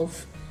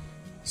of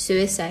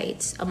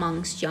suicides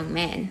amongst young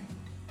men,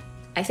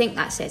 I think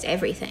that says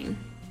everything.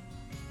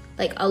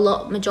 Like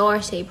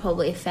majority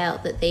probably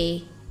felt that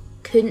they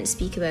couldn't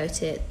speak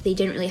about it. They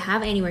didn't really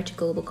have anywhere to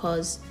go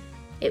because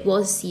it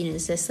was seen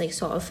as this like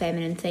sort of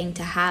feminine thing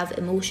to have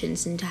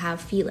emotions and to have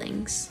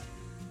feelings.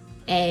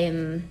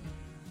 And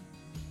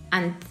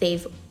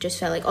they've just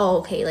felt like, oh,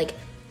 okay, like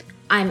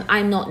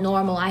I'm not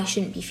normal. I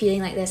shouldn't be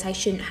feeling like this. I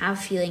shouldn't have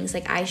feelings.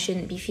 Like I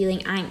shouldn't be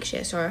feeling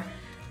anxious or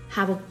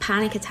have a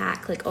panic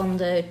attack like on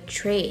the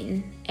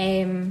train.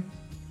 And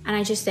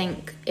I just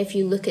think if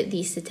you look at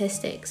these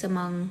statistics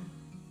among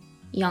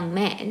young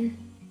men,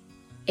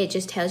 it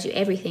just tells you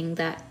everything,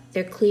 that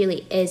there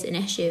clearly is an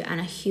issue and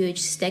a huge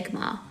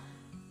stigma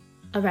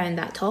around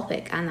that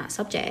topic and that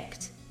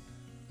subject.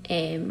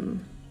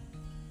 And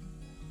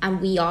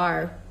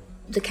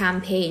the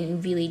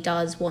campaign really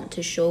does want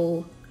to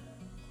show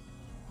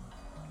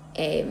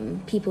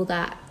people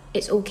that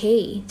it's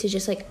okay to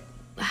just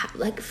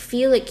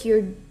feel like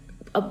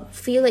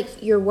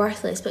you're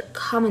worthless, but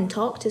come and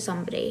talk to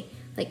somebody,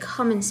 like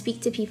come and speak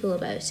to people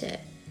about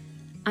it,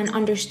 and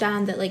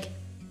understand that like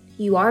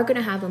you are going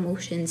to have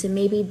emotions, and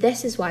maybe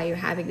this is why you're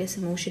having this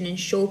emotion, and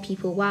show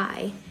people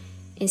why,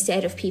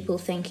 instead of people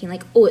thinking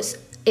like, oh,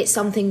 it's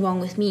something wrong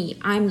with me,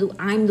 I'm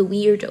the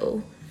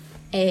weirdo.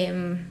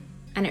 And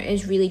it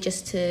is really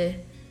just to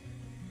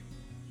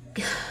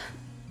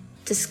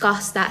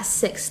discuss that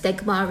sick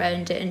stigma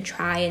around it and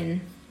try and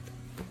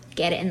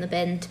get it in the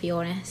bin, to be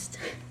honest.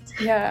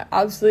 Yeah,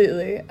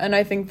 absolutely. And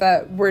I think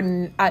that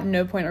we're at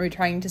no point are we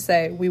trying to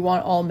say we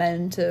want all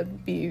men to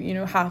be, you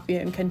know, happy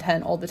and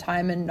content all the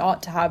time and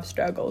not to have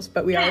struggles,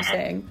 but we are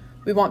saying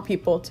we want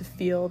people to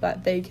feel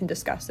that they can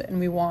discuss it, and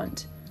we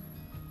want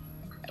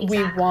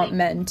we want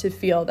men to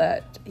feel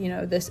that, you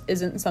know, this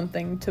isn't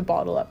something to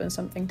bottle up and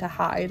something to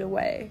hide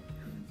away.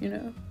 You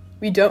know,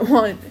 we don't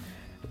want,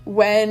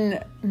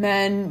 when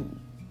men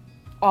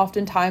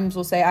oftentimes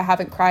will say, I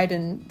haven't cried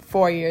in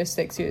 4 years,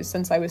 6 years,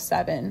 since I was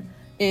 7,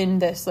 in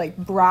this like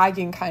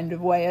bragging kind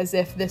of way, as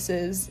if this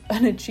is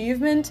an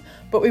achievement.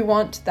 But we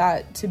want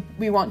to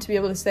be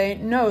able to say,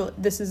 no,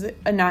 this is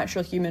a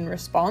natural human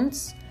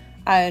response,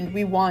 and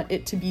we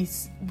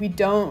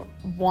don't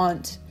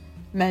want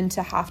men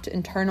to have to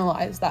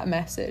internalize that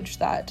message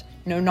that,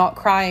 you know, not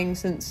crying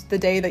since the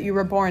day that you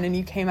were born and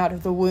you came out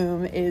of the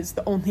womb is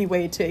the only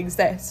way to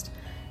exist,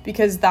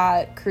 because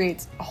that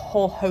creates a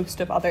whole host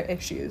of other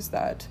issues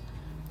that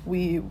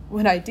we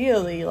would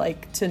ideally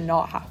like to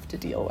not have to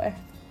deal with.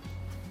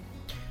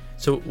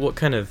 So what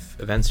kind of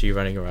events are you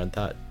running around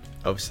that?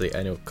 Obviously,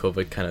 I know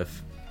COVID kind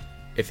of,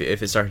 if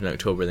it started in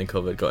October, then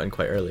COVID got in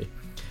quite early.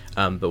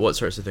 But what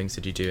sorts of things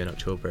did you do in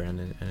October and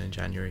in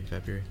January,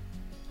 February?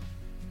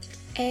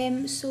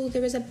 So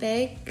there was a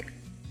big,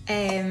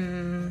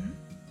 I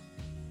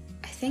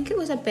think it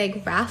was a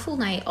big raffle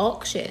night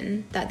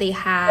auction that they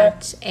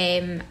had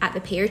at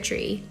the Pear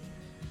Tree.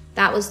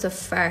 That was the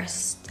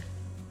first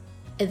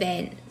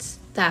event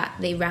that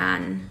they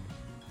ran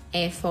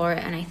for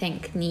it, and I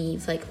think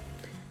Niamh, like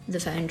the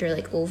founder,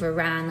 like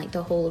overran like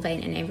the whole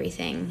event and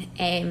everything.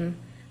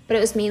 But it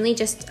was mainly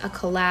just a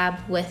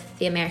collab with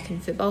the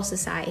American Football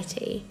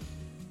Society,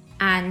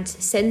 and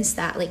since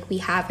that, like, we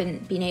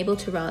haven't been able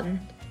to run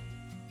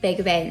big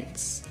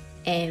events.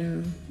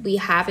 We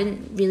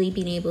haven't really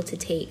been able to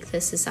take the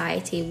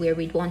society where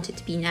we'd want it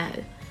to be now,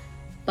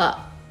 but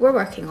we're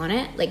working on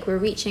it. Like, we're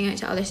reaching out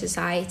to other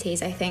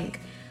societies. I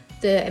think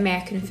the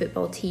American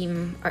football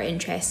team are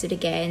interested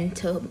again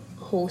to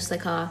host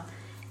like a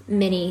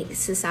mini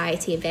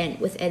society event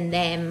within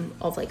them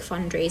of like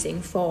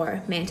fundraising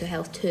for mental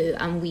health too,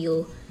 and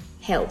we'll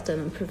help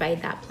them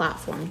provide that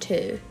platform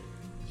too.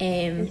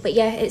 But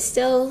yeah, it's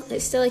still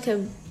like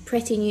a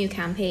pretty new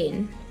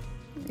campaign.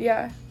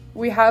 Yeah,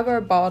 we have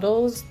our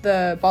bottles,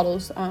 the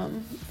bottles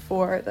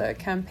for the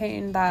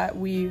campaign that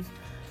we've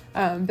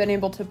been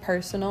able to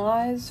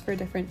personalize for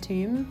different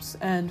teams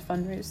and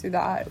fundraise through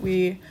that.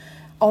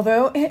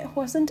 Although it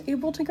wasn't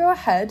able to go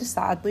ahead,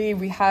 sadly,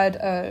 we had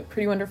a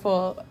pretty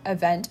wonderful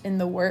event in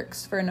the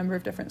works for a number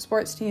of different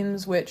sports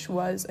teams, which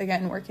was,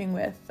 again, working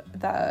with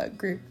the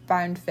group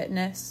Bound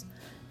Fitness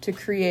to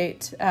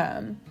create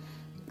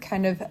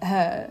kind of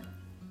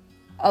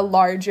a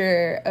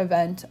larger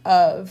event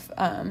of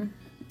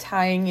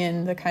tying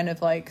in the kind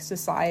of like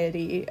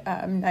society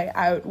night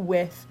out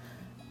with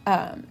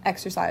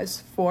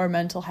exercise for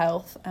mental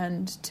health,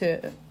 and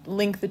to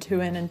link the two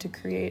in and to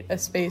create a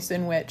space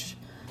in which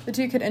the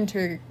two could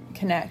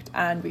interconnect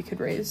and we could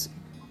raise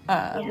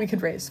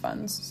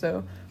funds.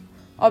 So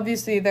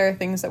obviously there are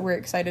things that we're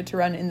excited to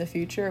run in the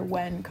future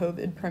when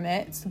COVID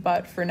permits,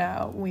 but for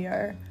now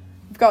we've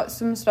got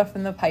some stuff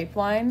in the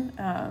pipeline,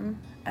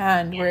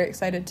 and we're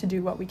excited to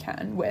do what we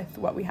can with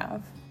what we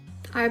have.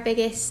 Our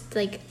biggest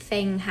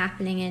thing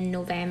happening in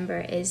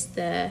November is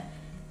the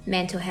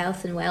Mental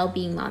Health and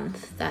Wellbeing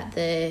Month that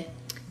the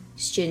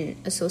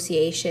Student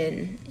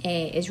Association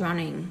is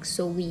running.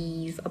 So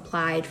we've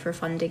applied for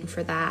funding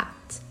for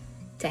that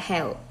to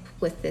help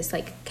with this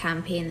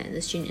campaign that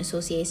the Student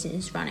Association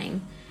is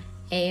running.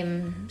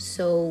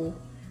 So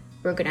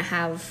we're going to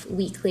have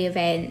weekly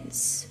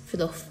events for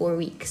the 4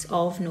 weeks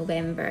of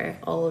November,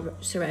 all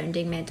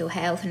surrounding mental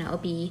health, and it'll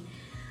be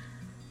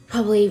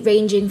probably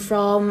ranging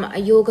from a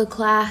yoga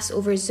class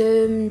over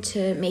Zoom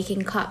to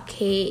making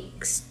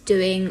cupcakes,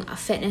 doing a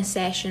fitness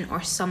session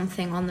or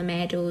something on the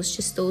meadows,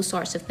 just those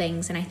sorts of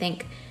things. And I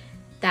think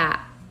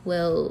that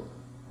will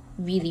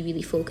really,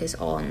 really focus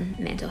on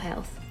mental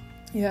health.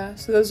 Yeah,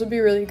 so those will be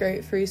really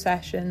great free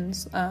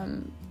sessions.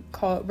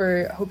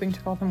 We're hoping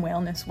to call them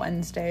Wellness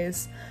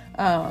Wednesdays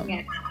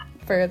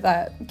for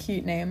that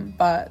cute name,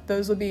 but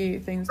those will be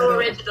things that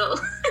original.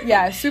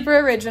 Yeah, super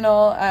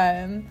original.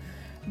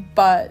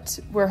 But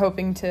we're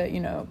hoping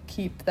to,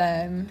 keep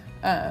them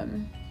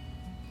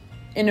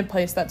in a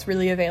place that's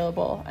really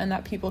available and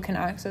that people can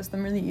access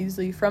them really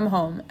easily from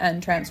home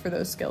and transfer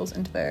those skills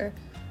into their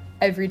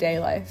everyday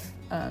life.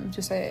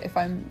 Just say, if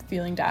I'm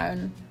feeling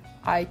down,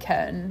 I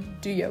can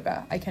do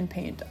yoga, I can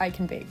paint, I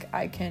can bake,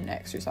 I can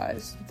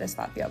exercise, this,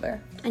 that, the other.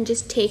 And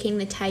just taking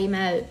the time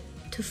out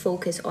to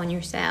focus on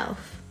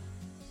yourself.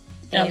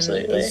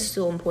 Absolutely. Is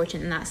so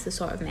important, and that's the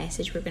sort of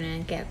message we're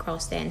going to get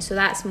across then. So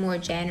that's more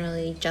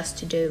generally just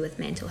to do with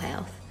mental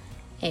health.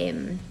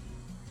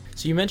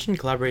 So you mentioned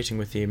collaborating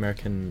with the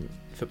American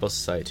Football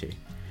Society.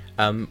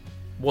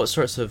 What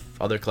sorts of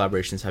other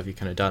collaborations have you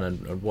kind of done,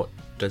 and what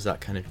does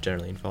that kind of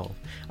generally involve?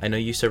 I know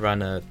you used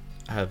to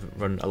have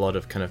run a lot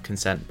of kind of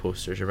consent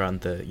posters around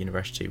the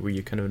university. Were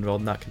you kind of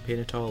involved in that campaign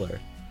at all, or?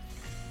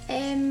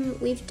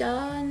 We've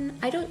done.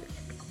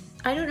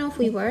 I don't know if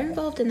we were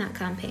involved in that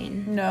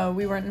campaign. No,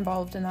 we weren't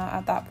involved in that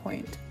at that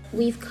point.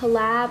 We've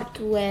collabed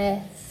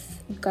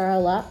with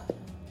Girl Up.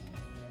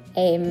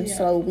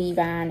 So we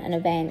ran an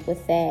event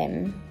with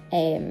them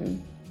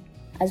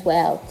as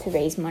well to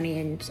raise money,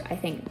 and I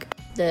think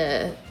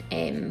the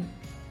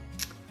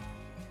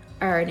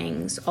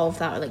earnings of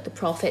that, or like the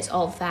profits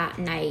of that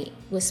night,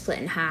 was split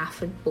in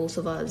half, and both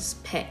of us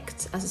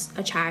picked as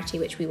a charity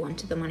which we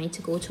wanted the money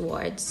to go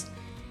towards.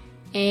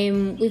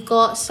 We've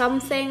got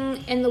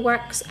something in the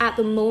works at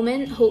the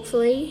moment,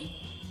 hopefully,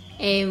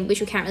 which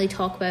we can't really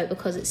talk about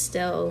because it's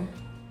still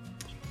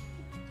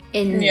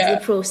in the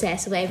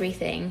process of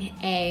everything.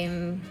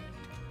 And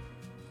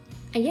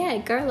yeah,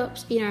 Girl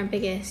Up's been our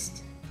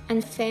biggest,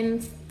 and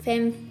Femme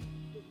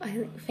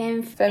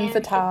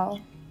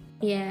Fatale.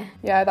 Yeah,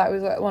 that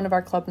was one of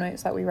our club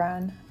nights that we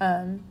ran.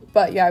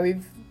 But yeah,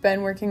 we've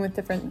been working with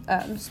different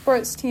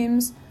sports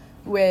teams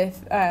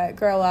with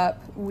Girl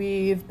Up.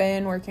 We've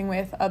been working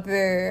with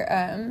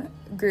other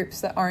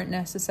groups that aren't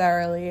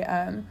necessarily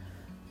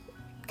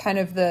kind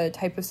of the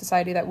type of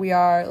society that we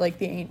are, like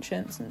the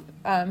Ancients, who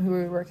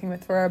we're working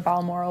with for our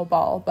Balmoral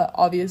Ball. But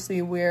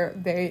obviously we're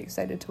very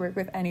excited to work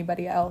with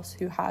anybody else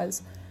who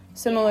has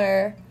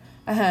similar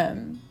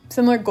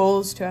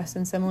goals to us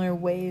and similar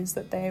ways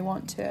that they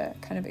want to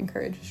kind of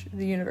encourage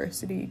the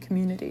university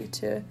community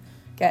to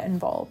get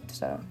involved.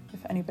 So if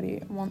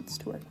anybody wants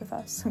to work with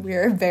us,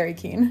 we're very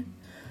keen.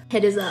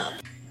 Hit us up.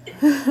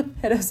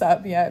 Hit us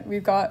up. Yeah,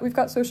 we've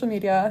got social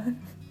media.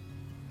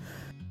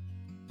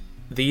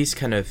 These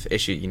kind of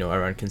issues,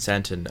 around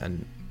consent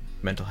and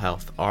mental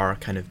health are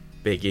kind of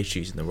big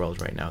issues in the world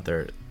right now.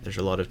 There's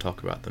a lot of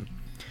talk about them.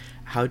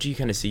 How do you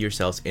kind of see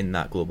yourselves in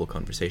that global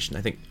conversation?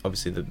 I think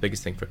obviously the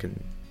biggest thing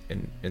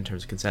in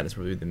terms of consent is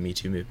probably the Me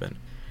Too movement,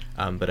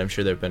 but I'm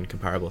sure there have been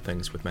comparable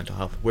things with mental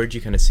health. Where do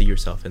you kind of see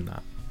yourself in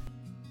that?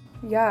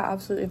 Yeah,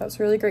 absolutely. That's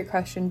a really great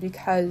question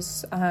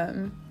because,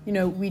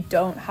 we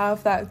don't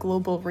have that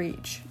global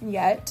reach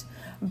yet,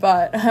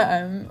 but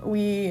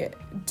we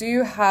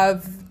do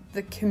have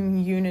the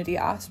community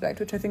aspect,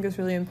 which I think is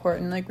really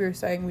important. Like we were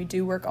saying, we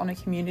do work on a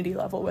community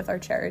level with our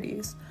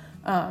charities,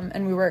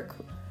 and we work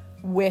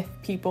with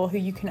people who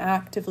you can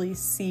actively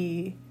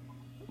see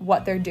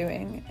what they're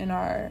doing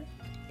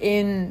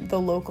in the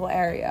local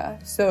area.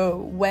 So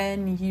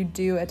when you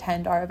do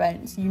attend our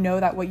events, you know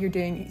that what you're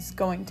doing is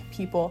going to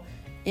people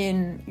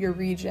in your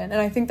region.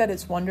 And I think that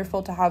it's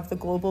wonderful to have the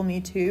global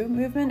Me Too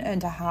movement and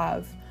to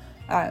have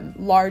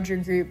larger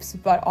groups,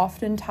 but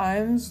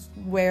oftentimes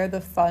where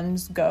the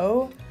funds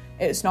go,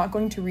 it's not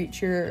going to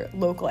reach your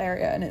local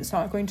area and it's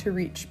not going to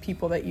reach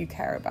people that you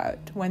care about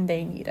when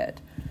they need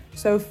it.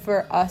 So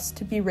for us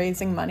to be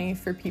raising money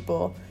for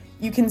people,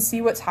 you can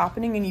see what's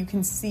happening and you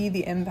can see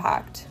the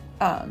impact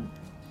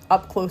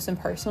up close and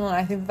personal. And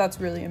I think that's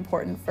really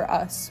important for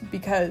us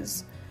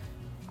because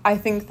I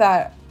think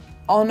that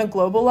on a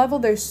global level,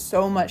 there's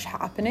so much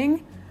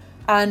happening.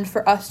 And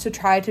for us to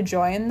try to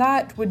join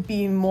that would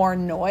be more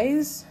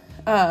noise.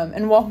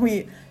 And while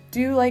we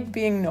do like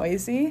being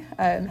noisy,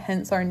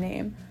 hence our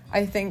name,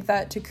 I think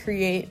that to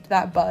create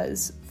that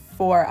buzz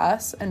for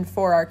us and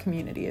for our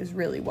community is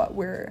really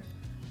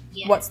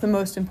what's the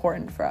most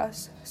important for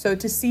us. So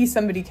to see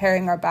somebody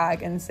carrying our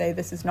bag and say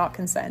this is not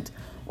consent,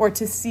 or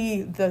to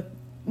see the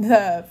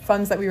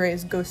funds that we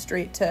raise go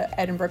straight to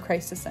Edinburgh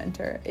Crisis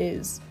Centre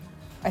is,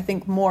 I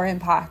think, more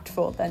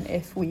impactful than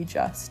if we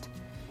just,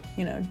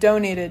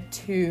 donated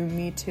to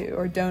Me Too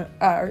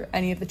or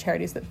any of the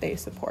charities that they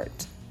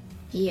support.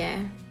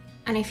 Yeah,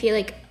 and I feel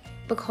like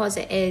because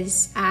it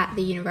is at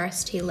the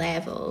university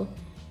level,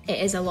 it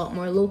is a lot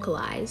more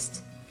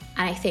localised.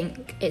 And I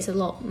think it's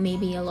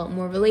maybe a lot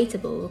more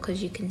relatable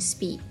because you can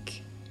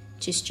speak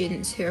to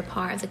students who are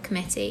part of the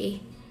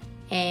committee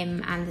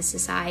and the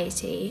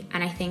society.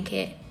 And I think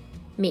it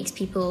makes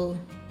people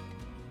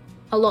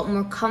a lot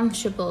more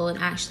comfortable in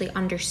actually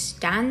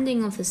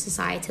understanding of the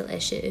societal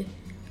issue.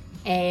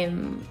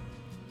 And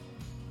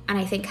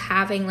I think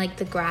having like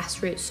the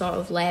grassroots sort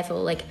of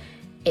level, like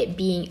it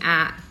being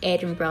at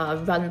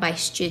Edinburgh run by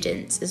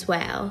students as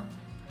well,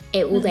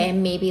 it will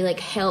then maybe like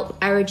help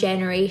our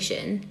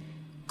generation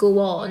go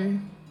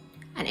on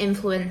and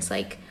influence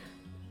like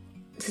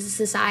the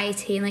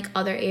society and like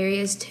other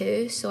areas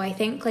too. So I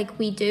think like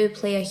we do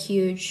play a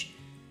huge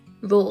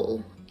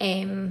role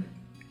in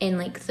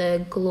like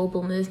the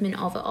global movement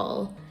of it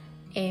all,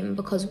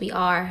 because we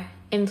are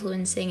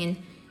influencing and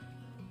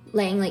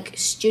letting like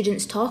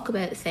students talk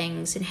about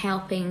things and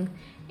helping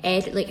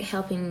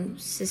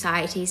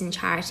societies and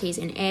charities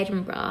in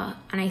Edinburgh.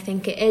 And I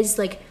think it is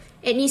like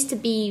it needs to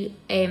be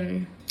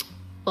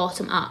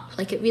bottom up.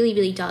 Like it really,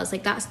 really does.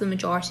 Like that's the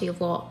majority of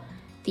what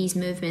these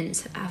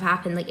movements have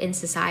happened like in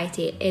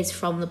society is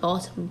from the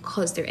bottom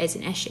because there is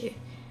an issue.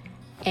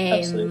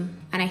 And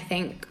I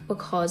think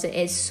because it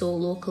is so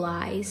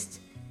localised,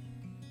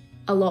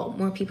 a lot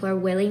more people are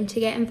willing to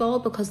get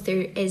involved because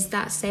there is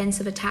that sense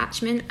of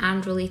attachment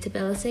and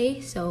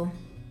relatability. So,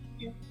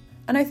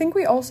 and I think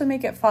we also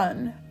make it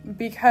fun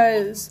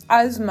because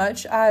as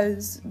much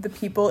as the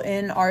people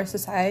in our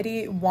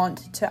society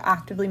want to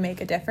actively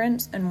make a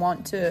difference and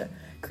want to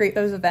create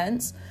those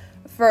events,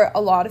 for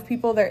a lot of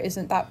people there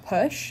isn't that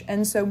push.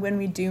 And so when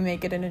we do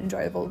make it an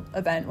enjoyable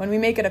event, when we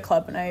make it a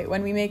club night,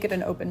 when we make it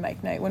an open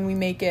mic night, when we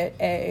make it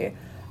a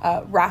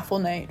raffle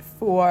night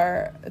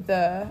for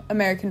the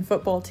American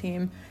football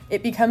team,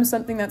 it becomes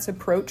something that's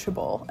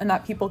approachable and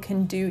that people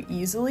can do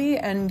easily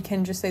and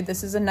can just say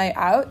this is a night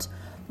out,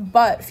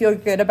 but feel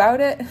good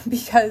about it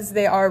because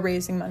they are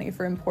raising money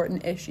for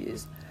important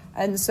issues.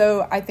 And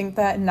so I think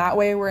that in that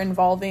way we're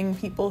involving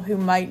people who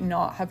might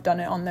not have done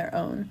it on their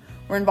own.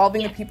 We're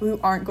involving the people who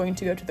aren't going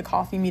to go to the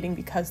coffee meeting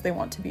because they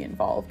want to be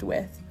involved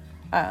with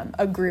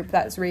a group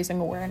that's raising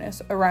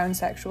awareness around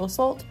sexual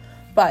assault.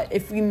 But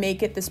if we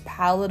make it this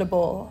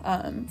palatable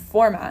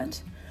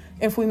format,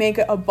 if we make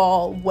it a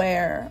ball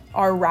where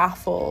our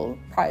raffle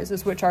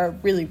prizes, which are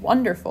really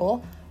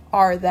wonderful,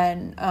 are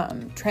then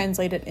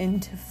translated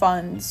into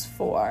funds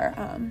for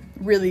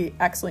really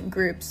excellent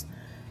groups,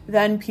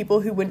 then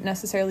people who wouldn't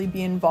necessarily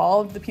be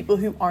involved, the people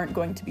who aren't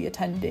going to be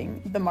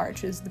attending the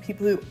marches, the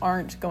people who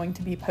aren't going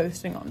to be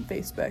posting on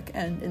Facebook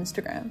and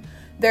Instagram,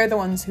 they're the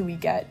ones who we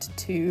get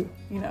to,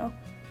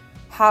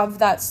 have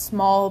that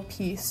small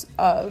piece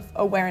of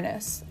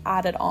awareness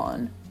added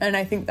on. And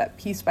I think that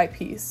piece by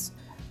piece,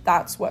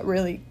 that's what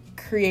really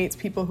creates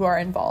people who are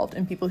involved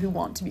and people who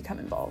want to become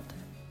involved.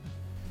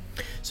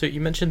 So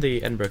you mentioned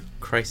the Edinburgh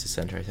Crisis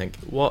Centre, I think.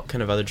 What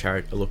kind of other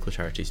local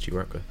charities do you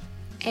work with?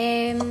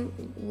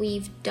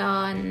 We've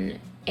done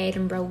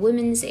Edinburgh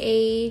Women's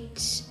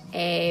Aid,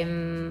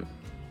 Edinburgh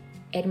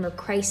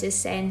Crisis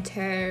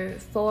Centre.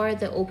 For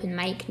the open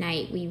mic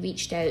night, we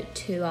reached out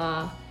to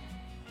a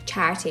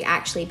charity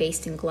actually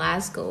based in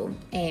Glasgow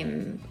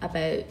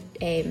about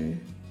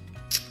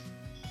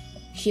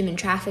human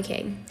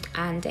trafficking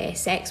and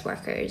sex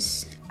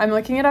workers. I'm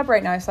looking it up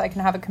right now so I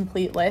can have a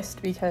complete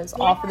list because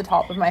off the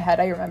top of my head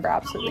I remember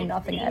absolutely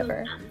nothing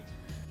ever.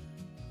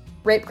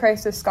 Rape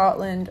Crisis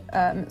Scotland,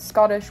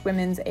 Scottish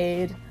Women's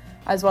Aid,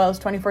 as well as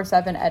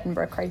 24/7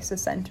 Edinburgh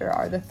Crisis Centre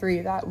are the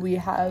three that we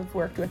have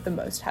worked with the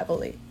most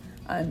heavily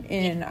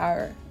in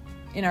our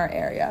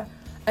area.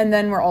 And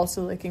then we're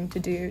also looking to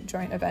do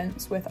joint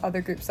events with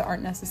other groups that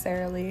aren't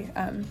necessarily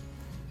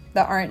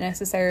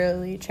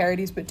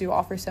charities, but do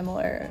offer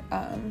similar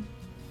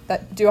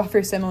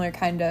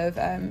kind of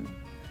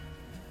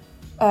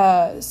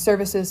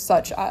services,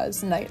 such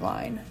as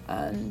Nightline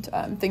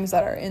and things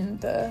that are in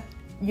the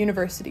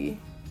university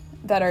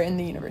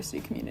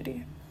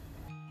community.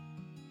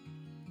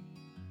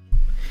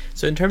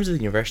 So in terms of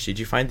the university,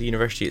 do you find the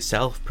university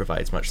itself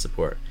provides much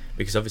support?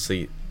 Because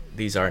obviously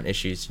these aren't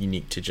issues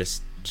unique to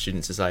just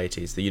student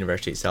societies. The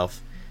university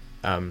itself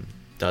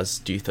does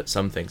do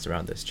some things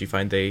around this. Do you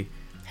find they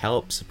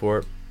help,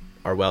 support,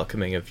 are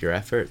welcoming of your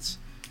efforts?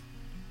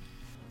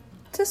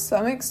 To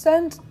some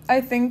extent, I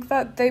think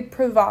that they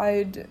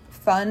provide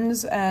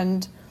funds,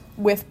 and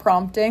with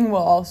prompting will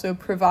also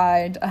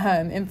provide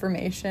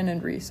information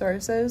and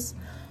resources.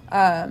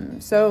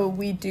 So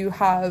we do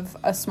have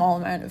a small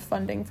amount of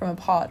funding from a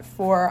pot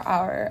for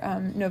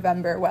our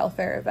November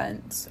welfare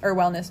events or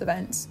wellness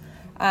events.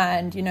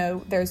 And,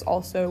 there's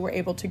also, we're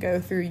able to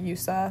go through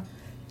USA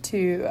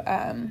to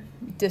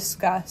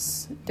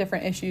discuss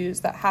different issues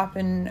that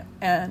happen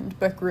and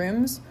book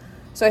rooms.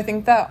 So I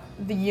think that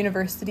the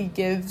university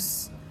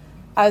gives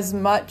as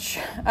much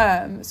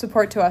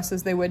support to us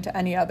as they would to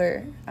any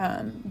other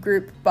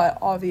group, but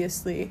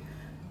obviously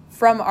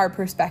from our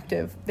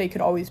perspective, they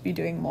could always be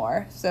doing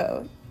more.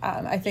 So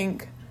I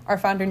think our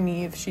founder,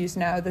 Neve, she's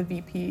now the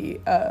VP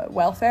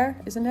welfare,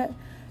 isn't it?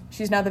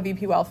 She's now the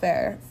VP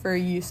welfare for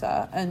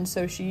USA, and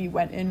so she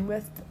went in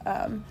with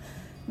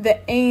the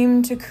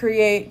aim to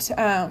create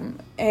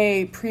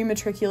a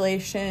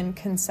pre-matriculation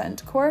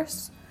consent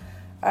course,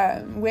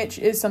 which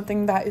is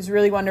something that is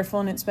really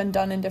wonderful, and it's been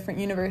done in different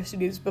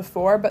universities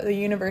before, but the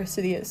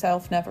university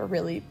itself never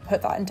really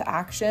put that into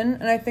action.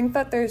 And I think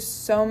that there's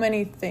so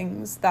many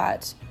things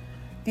that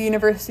the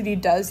university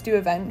does do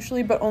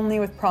eventually, but only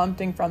with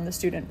prompting from the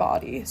student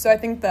body. So I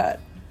think that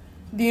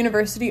the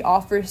university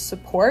offers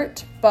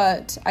support,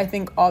 but I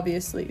think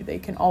obviously they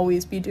can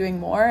always be doing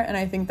more, and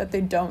I think that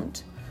they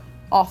don't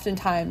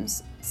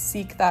oftentimes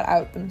seek that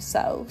out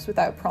themselves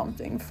without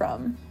prompting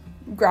from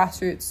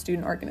grassroots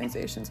student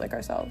organizations like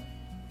ourselves.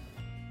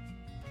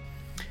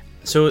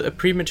 So a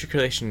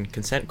pre-matriculation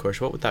consent course,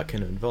 what would that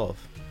kind of involve?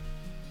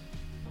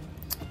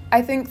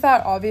 I think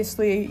that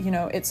obviously,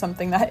 it's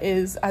something that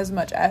is as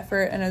much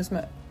effort and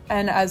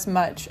as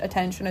much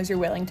attention as you're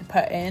willing to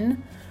put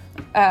in.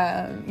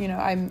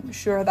 I'm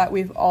sure that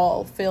we've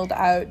all filled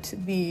out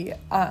the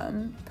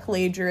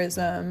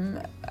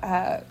plagiarism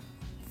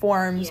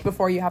forms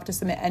before you have to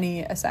submit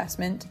any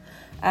assessment,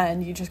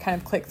 and you just kind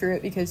of click through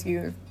it because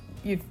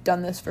you've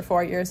done this for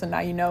 4 years and now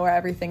you know where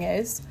everything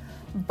is.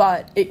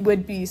 But it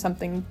would be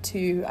something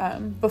to,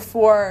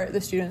 before the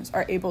students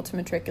are able to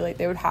matriculate,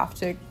 they would have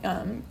to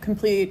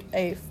complete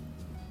a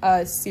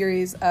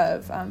series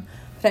of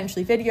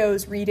potentially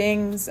videos,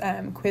 readings,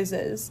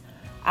 quizzes.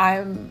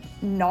 I'm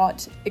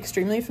not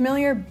extremely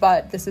familiar,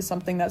 but this is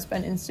something that's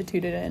been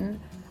instituted in,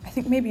 I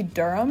think maybe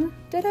Durham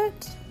did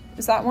it?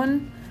 Is that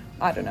one?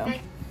 I don't know.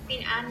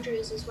 St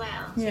Andrews as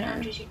well. St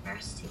Andrews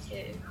University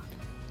too.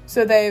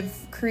 So they've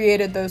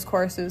created those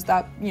courses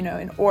that,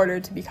 in order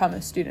to become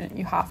a student,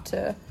 you have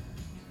to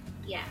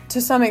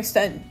to some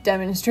extent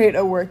demonstrate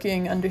a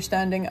working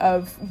understanding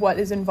of what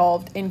is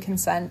involved in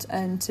consent,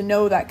 and to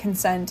know that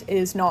consent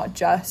is not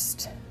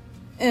just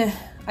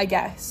I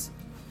guess,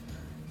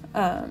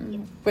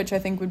 which I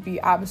think would be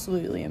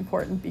absolutely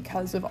important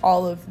because of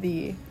all of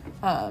the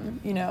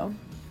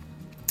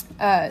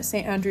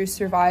St. Andrew's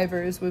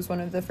Survivors was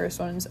one of the first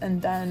ones,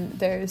 and then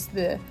there's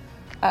the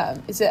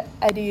is it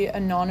Eddie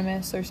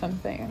Anonymous or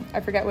something,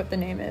 I forget what the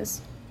name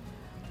is,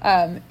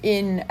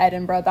 in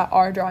Edinburgh, that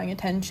are drawing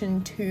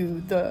attention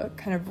to the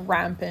kind of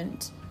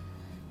rampant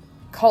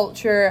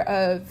culture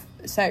of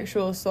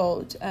sexual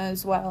assault,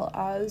 as well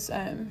as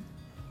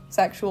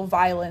sexual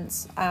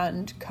violence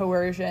and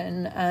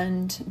coercion,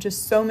 and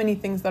just so many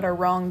things that are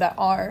wrong that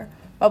are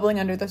bubbling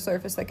under the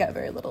surface that get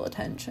very little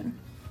attention.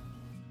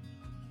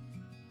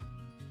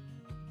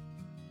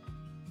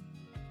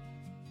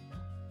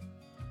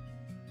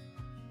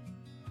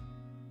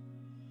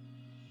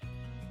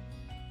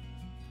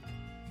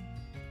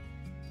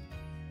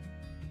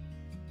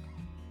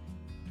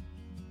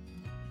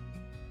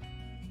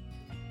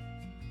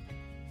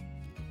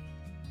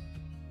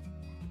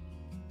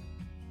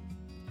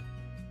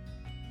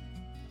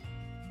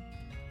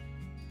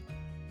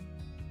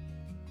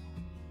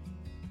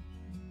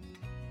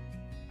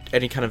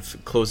 Any kind of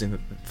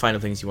final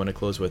things you want to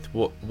close with?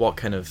 What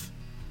kind of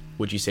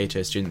would you say to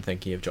a student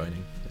thinking of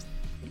joining?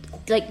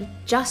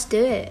 Like, just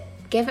do it.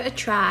 Give it a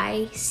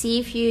try. See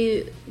if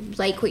you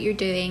like what you're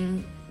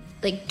doing.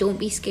 Like, don't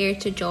be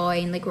scared to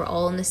join. Like, we're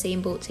all in the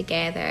same boat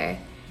together.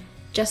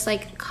 Just,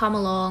 like, come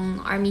along.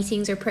 Our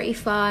meetings are pretty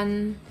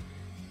fun.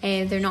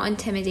 They're not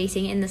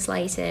intimidating in the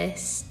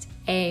slightest.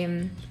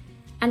 And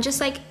just,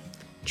 like,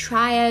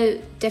 try out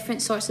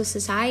different sorts of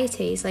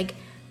societies. Like,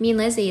 me and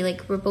Lizzie,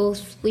 like,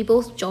 we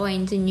both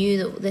joined and knew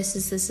that this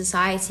is the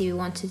society we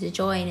wanted to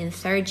join in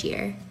third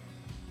year.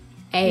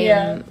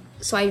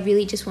 So I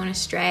really just want to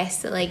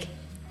stress that, like,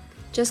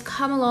 just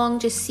come along,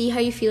 just see how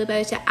you feel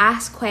about it,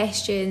 ask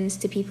questions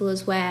to people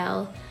as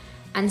well,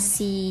 and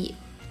see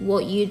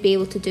what you'd be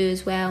able to do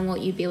as well and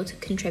what you'd be able to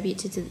contribute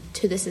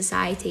to the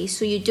society.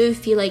 So you do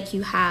feel like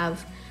you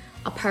have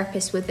a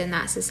purpose within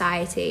that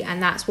society,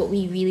 and that's what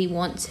we really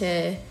want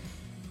to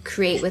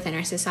create within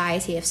our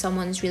society. If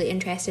someone's really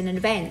interested in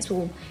events,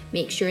 we'll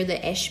make sure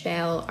that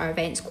Ishbel, our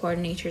events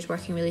coordinator, is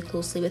working really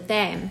closely with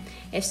them.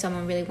 If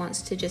someone really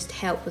wants to just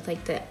help with,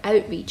 like, the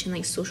outreach and,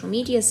 like, social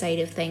media side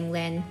of thing,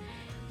 then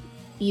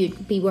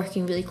you'd be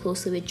working really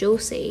closely with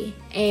Josie.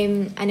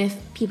 And if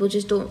people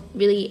just don't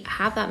really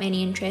have that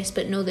many interests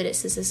but know that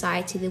it's a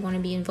society they want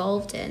to be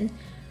involved in,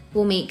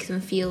 we'll make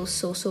them feel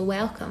so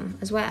welcome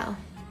as well.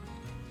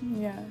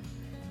 Yeah,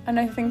 and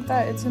I think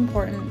that it's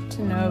important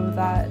to know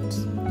that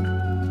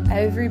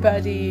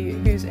everybody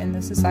who's in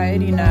the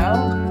society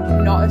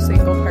now, not a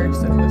single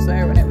person was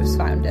there when it was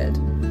founded,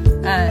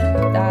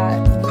 and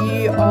that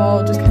we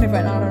all just kind of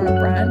went out on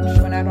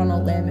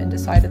a limb and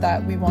decided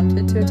that we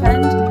wanted to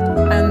attend,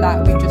 and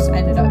that we just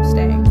ended up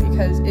staying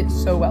because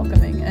it's so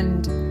welcoming,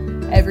 and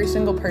every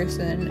single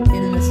person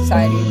in the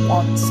society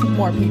wants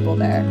more people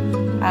there,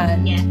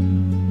 and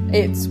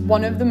it's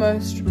one of the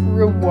most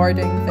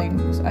rewarding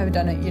things I've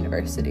done at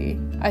university.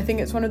 I think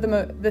it's one of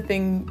the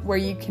thing where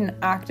you can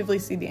actively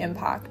see the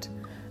impact.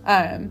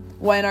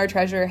 When our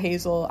treasurer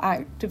Hazel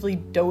actively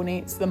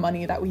donates the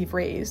money that we've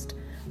raised,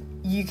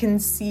 you can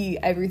see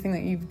everything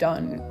that you've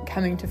done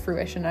coming to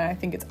fruition, and I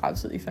think it's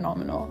absolutely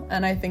phenomenal.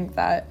 And I think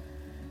that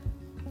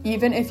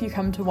even if you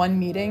come to one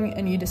meeting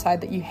and you decide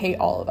that you hate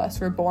all of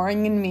us, we're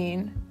boring and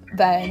mean,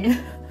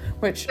 then,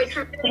 which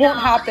won't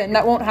happen,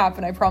 that won't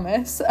happen, I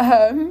promise.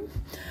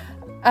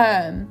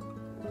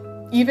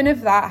 Even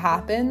if that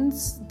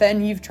happens,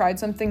 then you've tried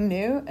something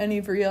new and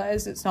you've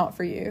realized it's not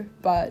for you.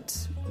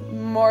 But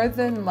more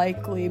than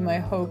likely, my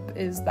hope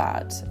is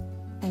that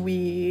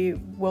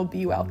we will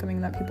be welcoming,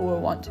 that people will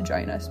want to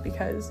join us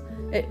because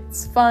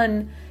it's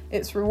fun,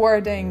 it's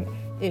rewarding,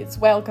 it's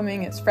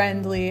welcoming, it's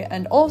friendly.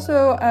 And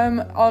also,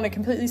 on a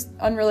completely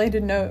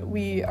unrelated note,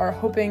 we are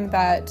hoping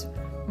that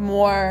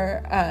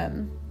more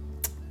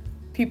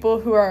people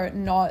who are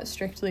not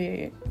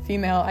strictly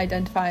female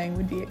identifying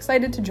would be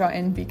excited to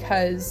join,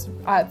 because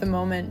at the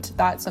moment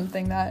that's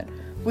something that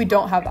we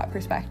don't have that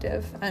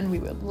perspective, and we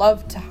would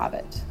love to have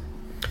it.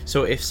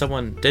 So if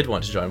someone did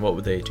want to join, what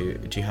would they do?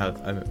 Do you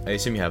have, I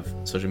assume you have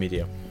social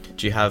media,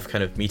 do you have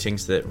kind of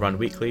meetings that run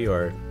weekly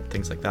or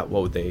things like that?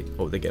 What would they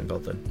get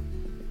involved in?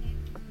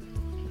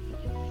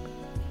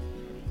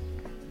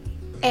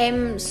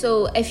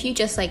 So if you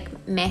just, like,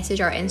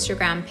 message our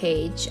Instagram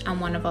page, and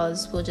one of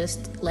us will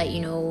just let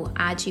you know,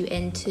 add you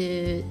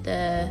into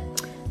the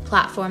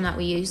platform that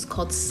we use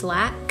called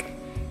Slack.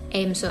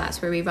 So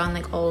that's where we run,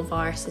 like, all of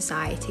our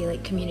society,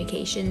 like,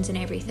 communications and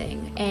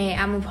everything.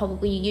 And we'll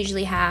probably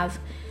usually have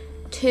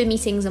 2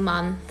 meetings a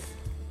month.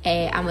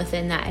 And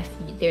within that, if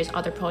there's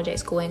other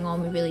projects going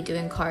on, we really do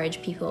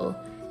encourage people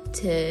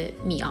to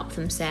meet up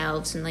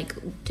themselves and, like,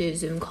 do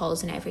Zoom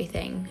calls and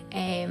everything.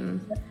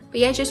 But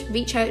yeah, just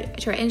reach out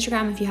to our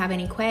Instagram if you have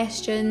any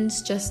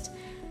questions. Just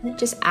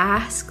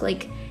ask.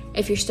 Like,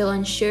 if you're still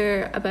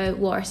unsure about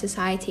what our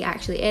society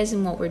actually is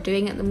and what we're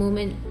doing at the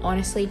moment,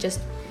 honestly,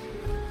 just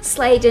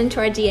slide into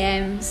our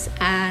DMs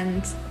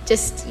and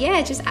just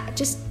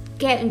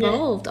get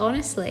involved,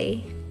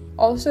 honestly.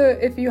 Also,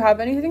 if you have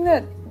anything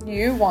that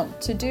you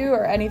want to do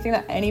or anything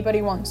that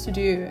anybody wants to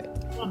do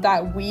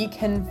that we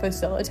can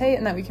facilitate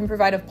and that we can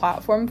provide a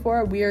platform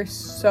for, we are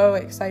so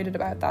excited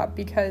about that,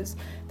 because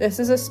this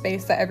is a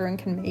space that everyone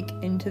can make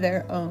into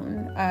their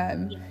own.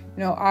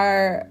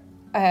 Our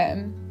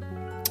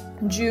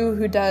Ju,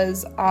 who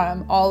does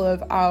all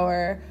of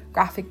our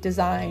graphic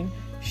design,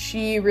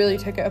 she really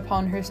took it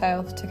upon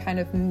herself to kind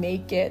of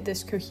make it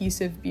this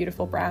cohesive,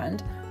 beautiful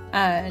brand.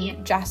 And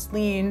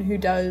Jasleen,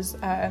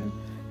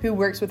 who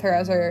works with her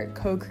as our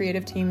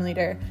co-creative team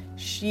leader,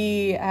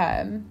 she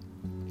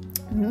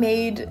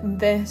made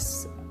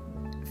this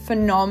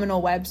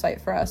phenomenal website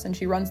for us, and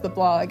she runs the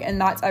blog, and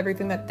that's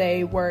everything that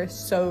they were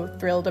so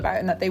thrilled about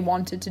and that they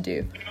wanted to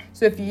do.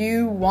 So if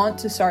you want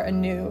to start a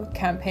new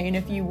campaign,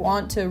 if you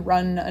want to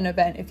run an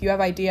event, if you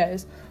have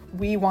ideas,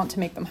 we want to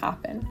make them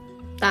happen.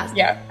 That's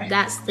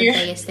the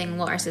biggest thing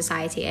what our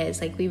society is.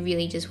 Like, we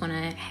really just want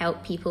to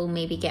help people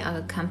maybe get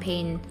a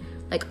campaign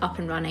like up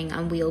and running,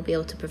 and we'll be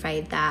able to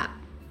provide that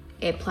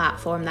a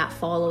platform, that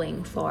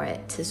following for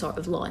it to sort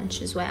of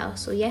launch as well.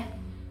 So yeah.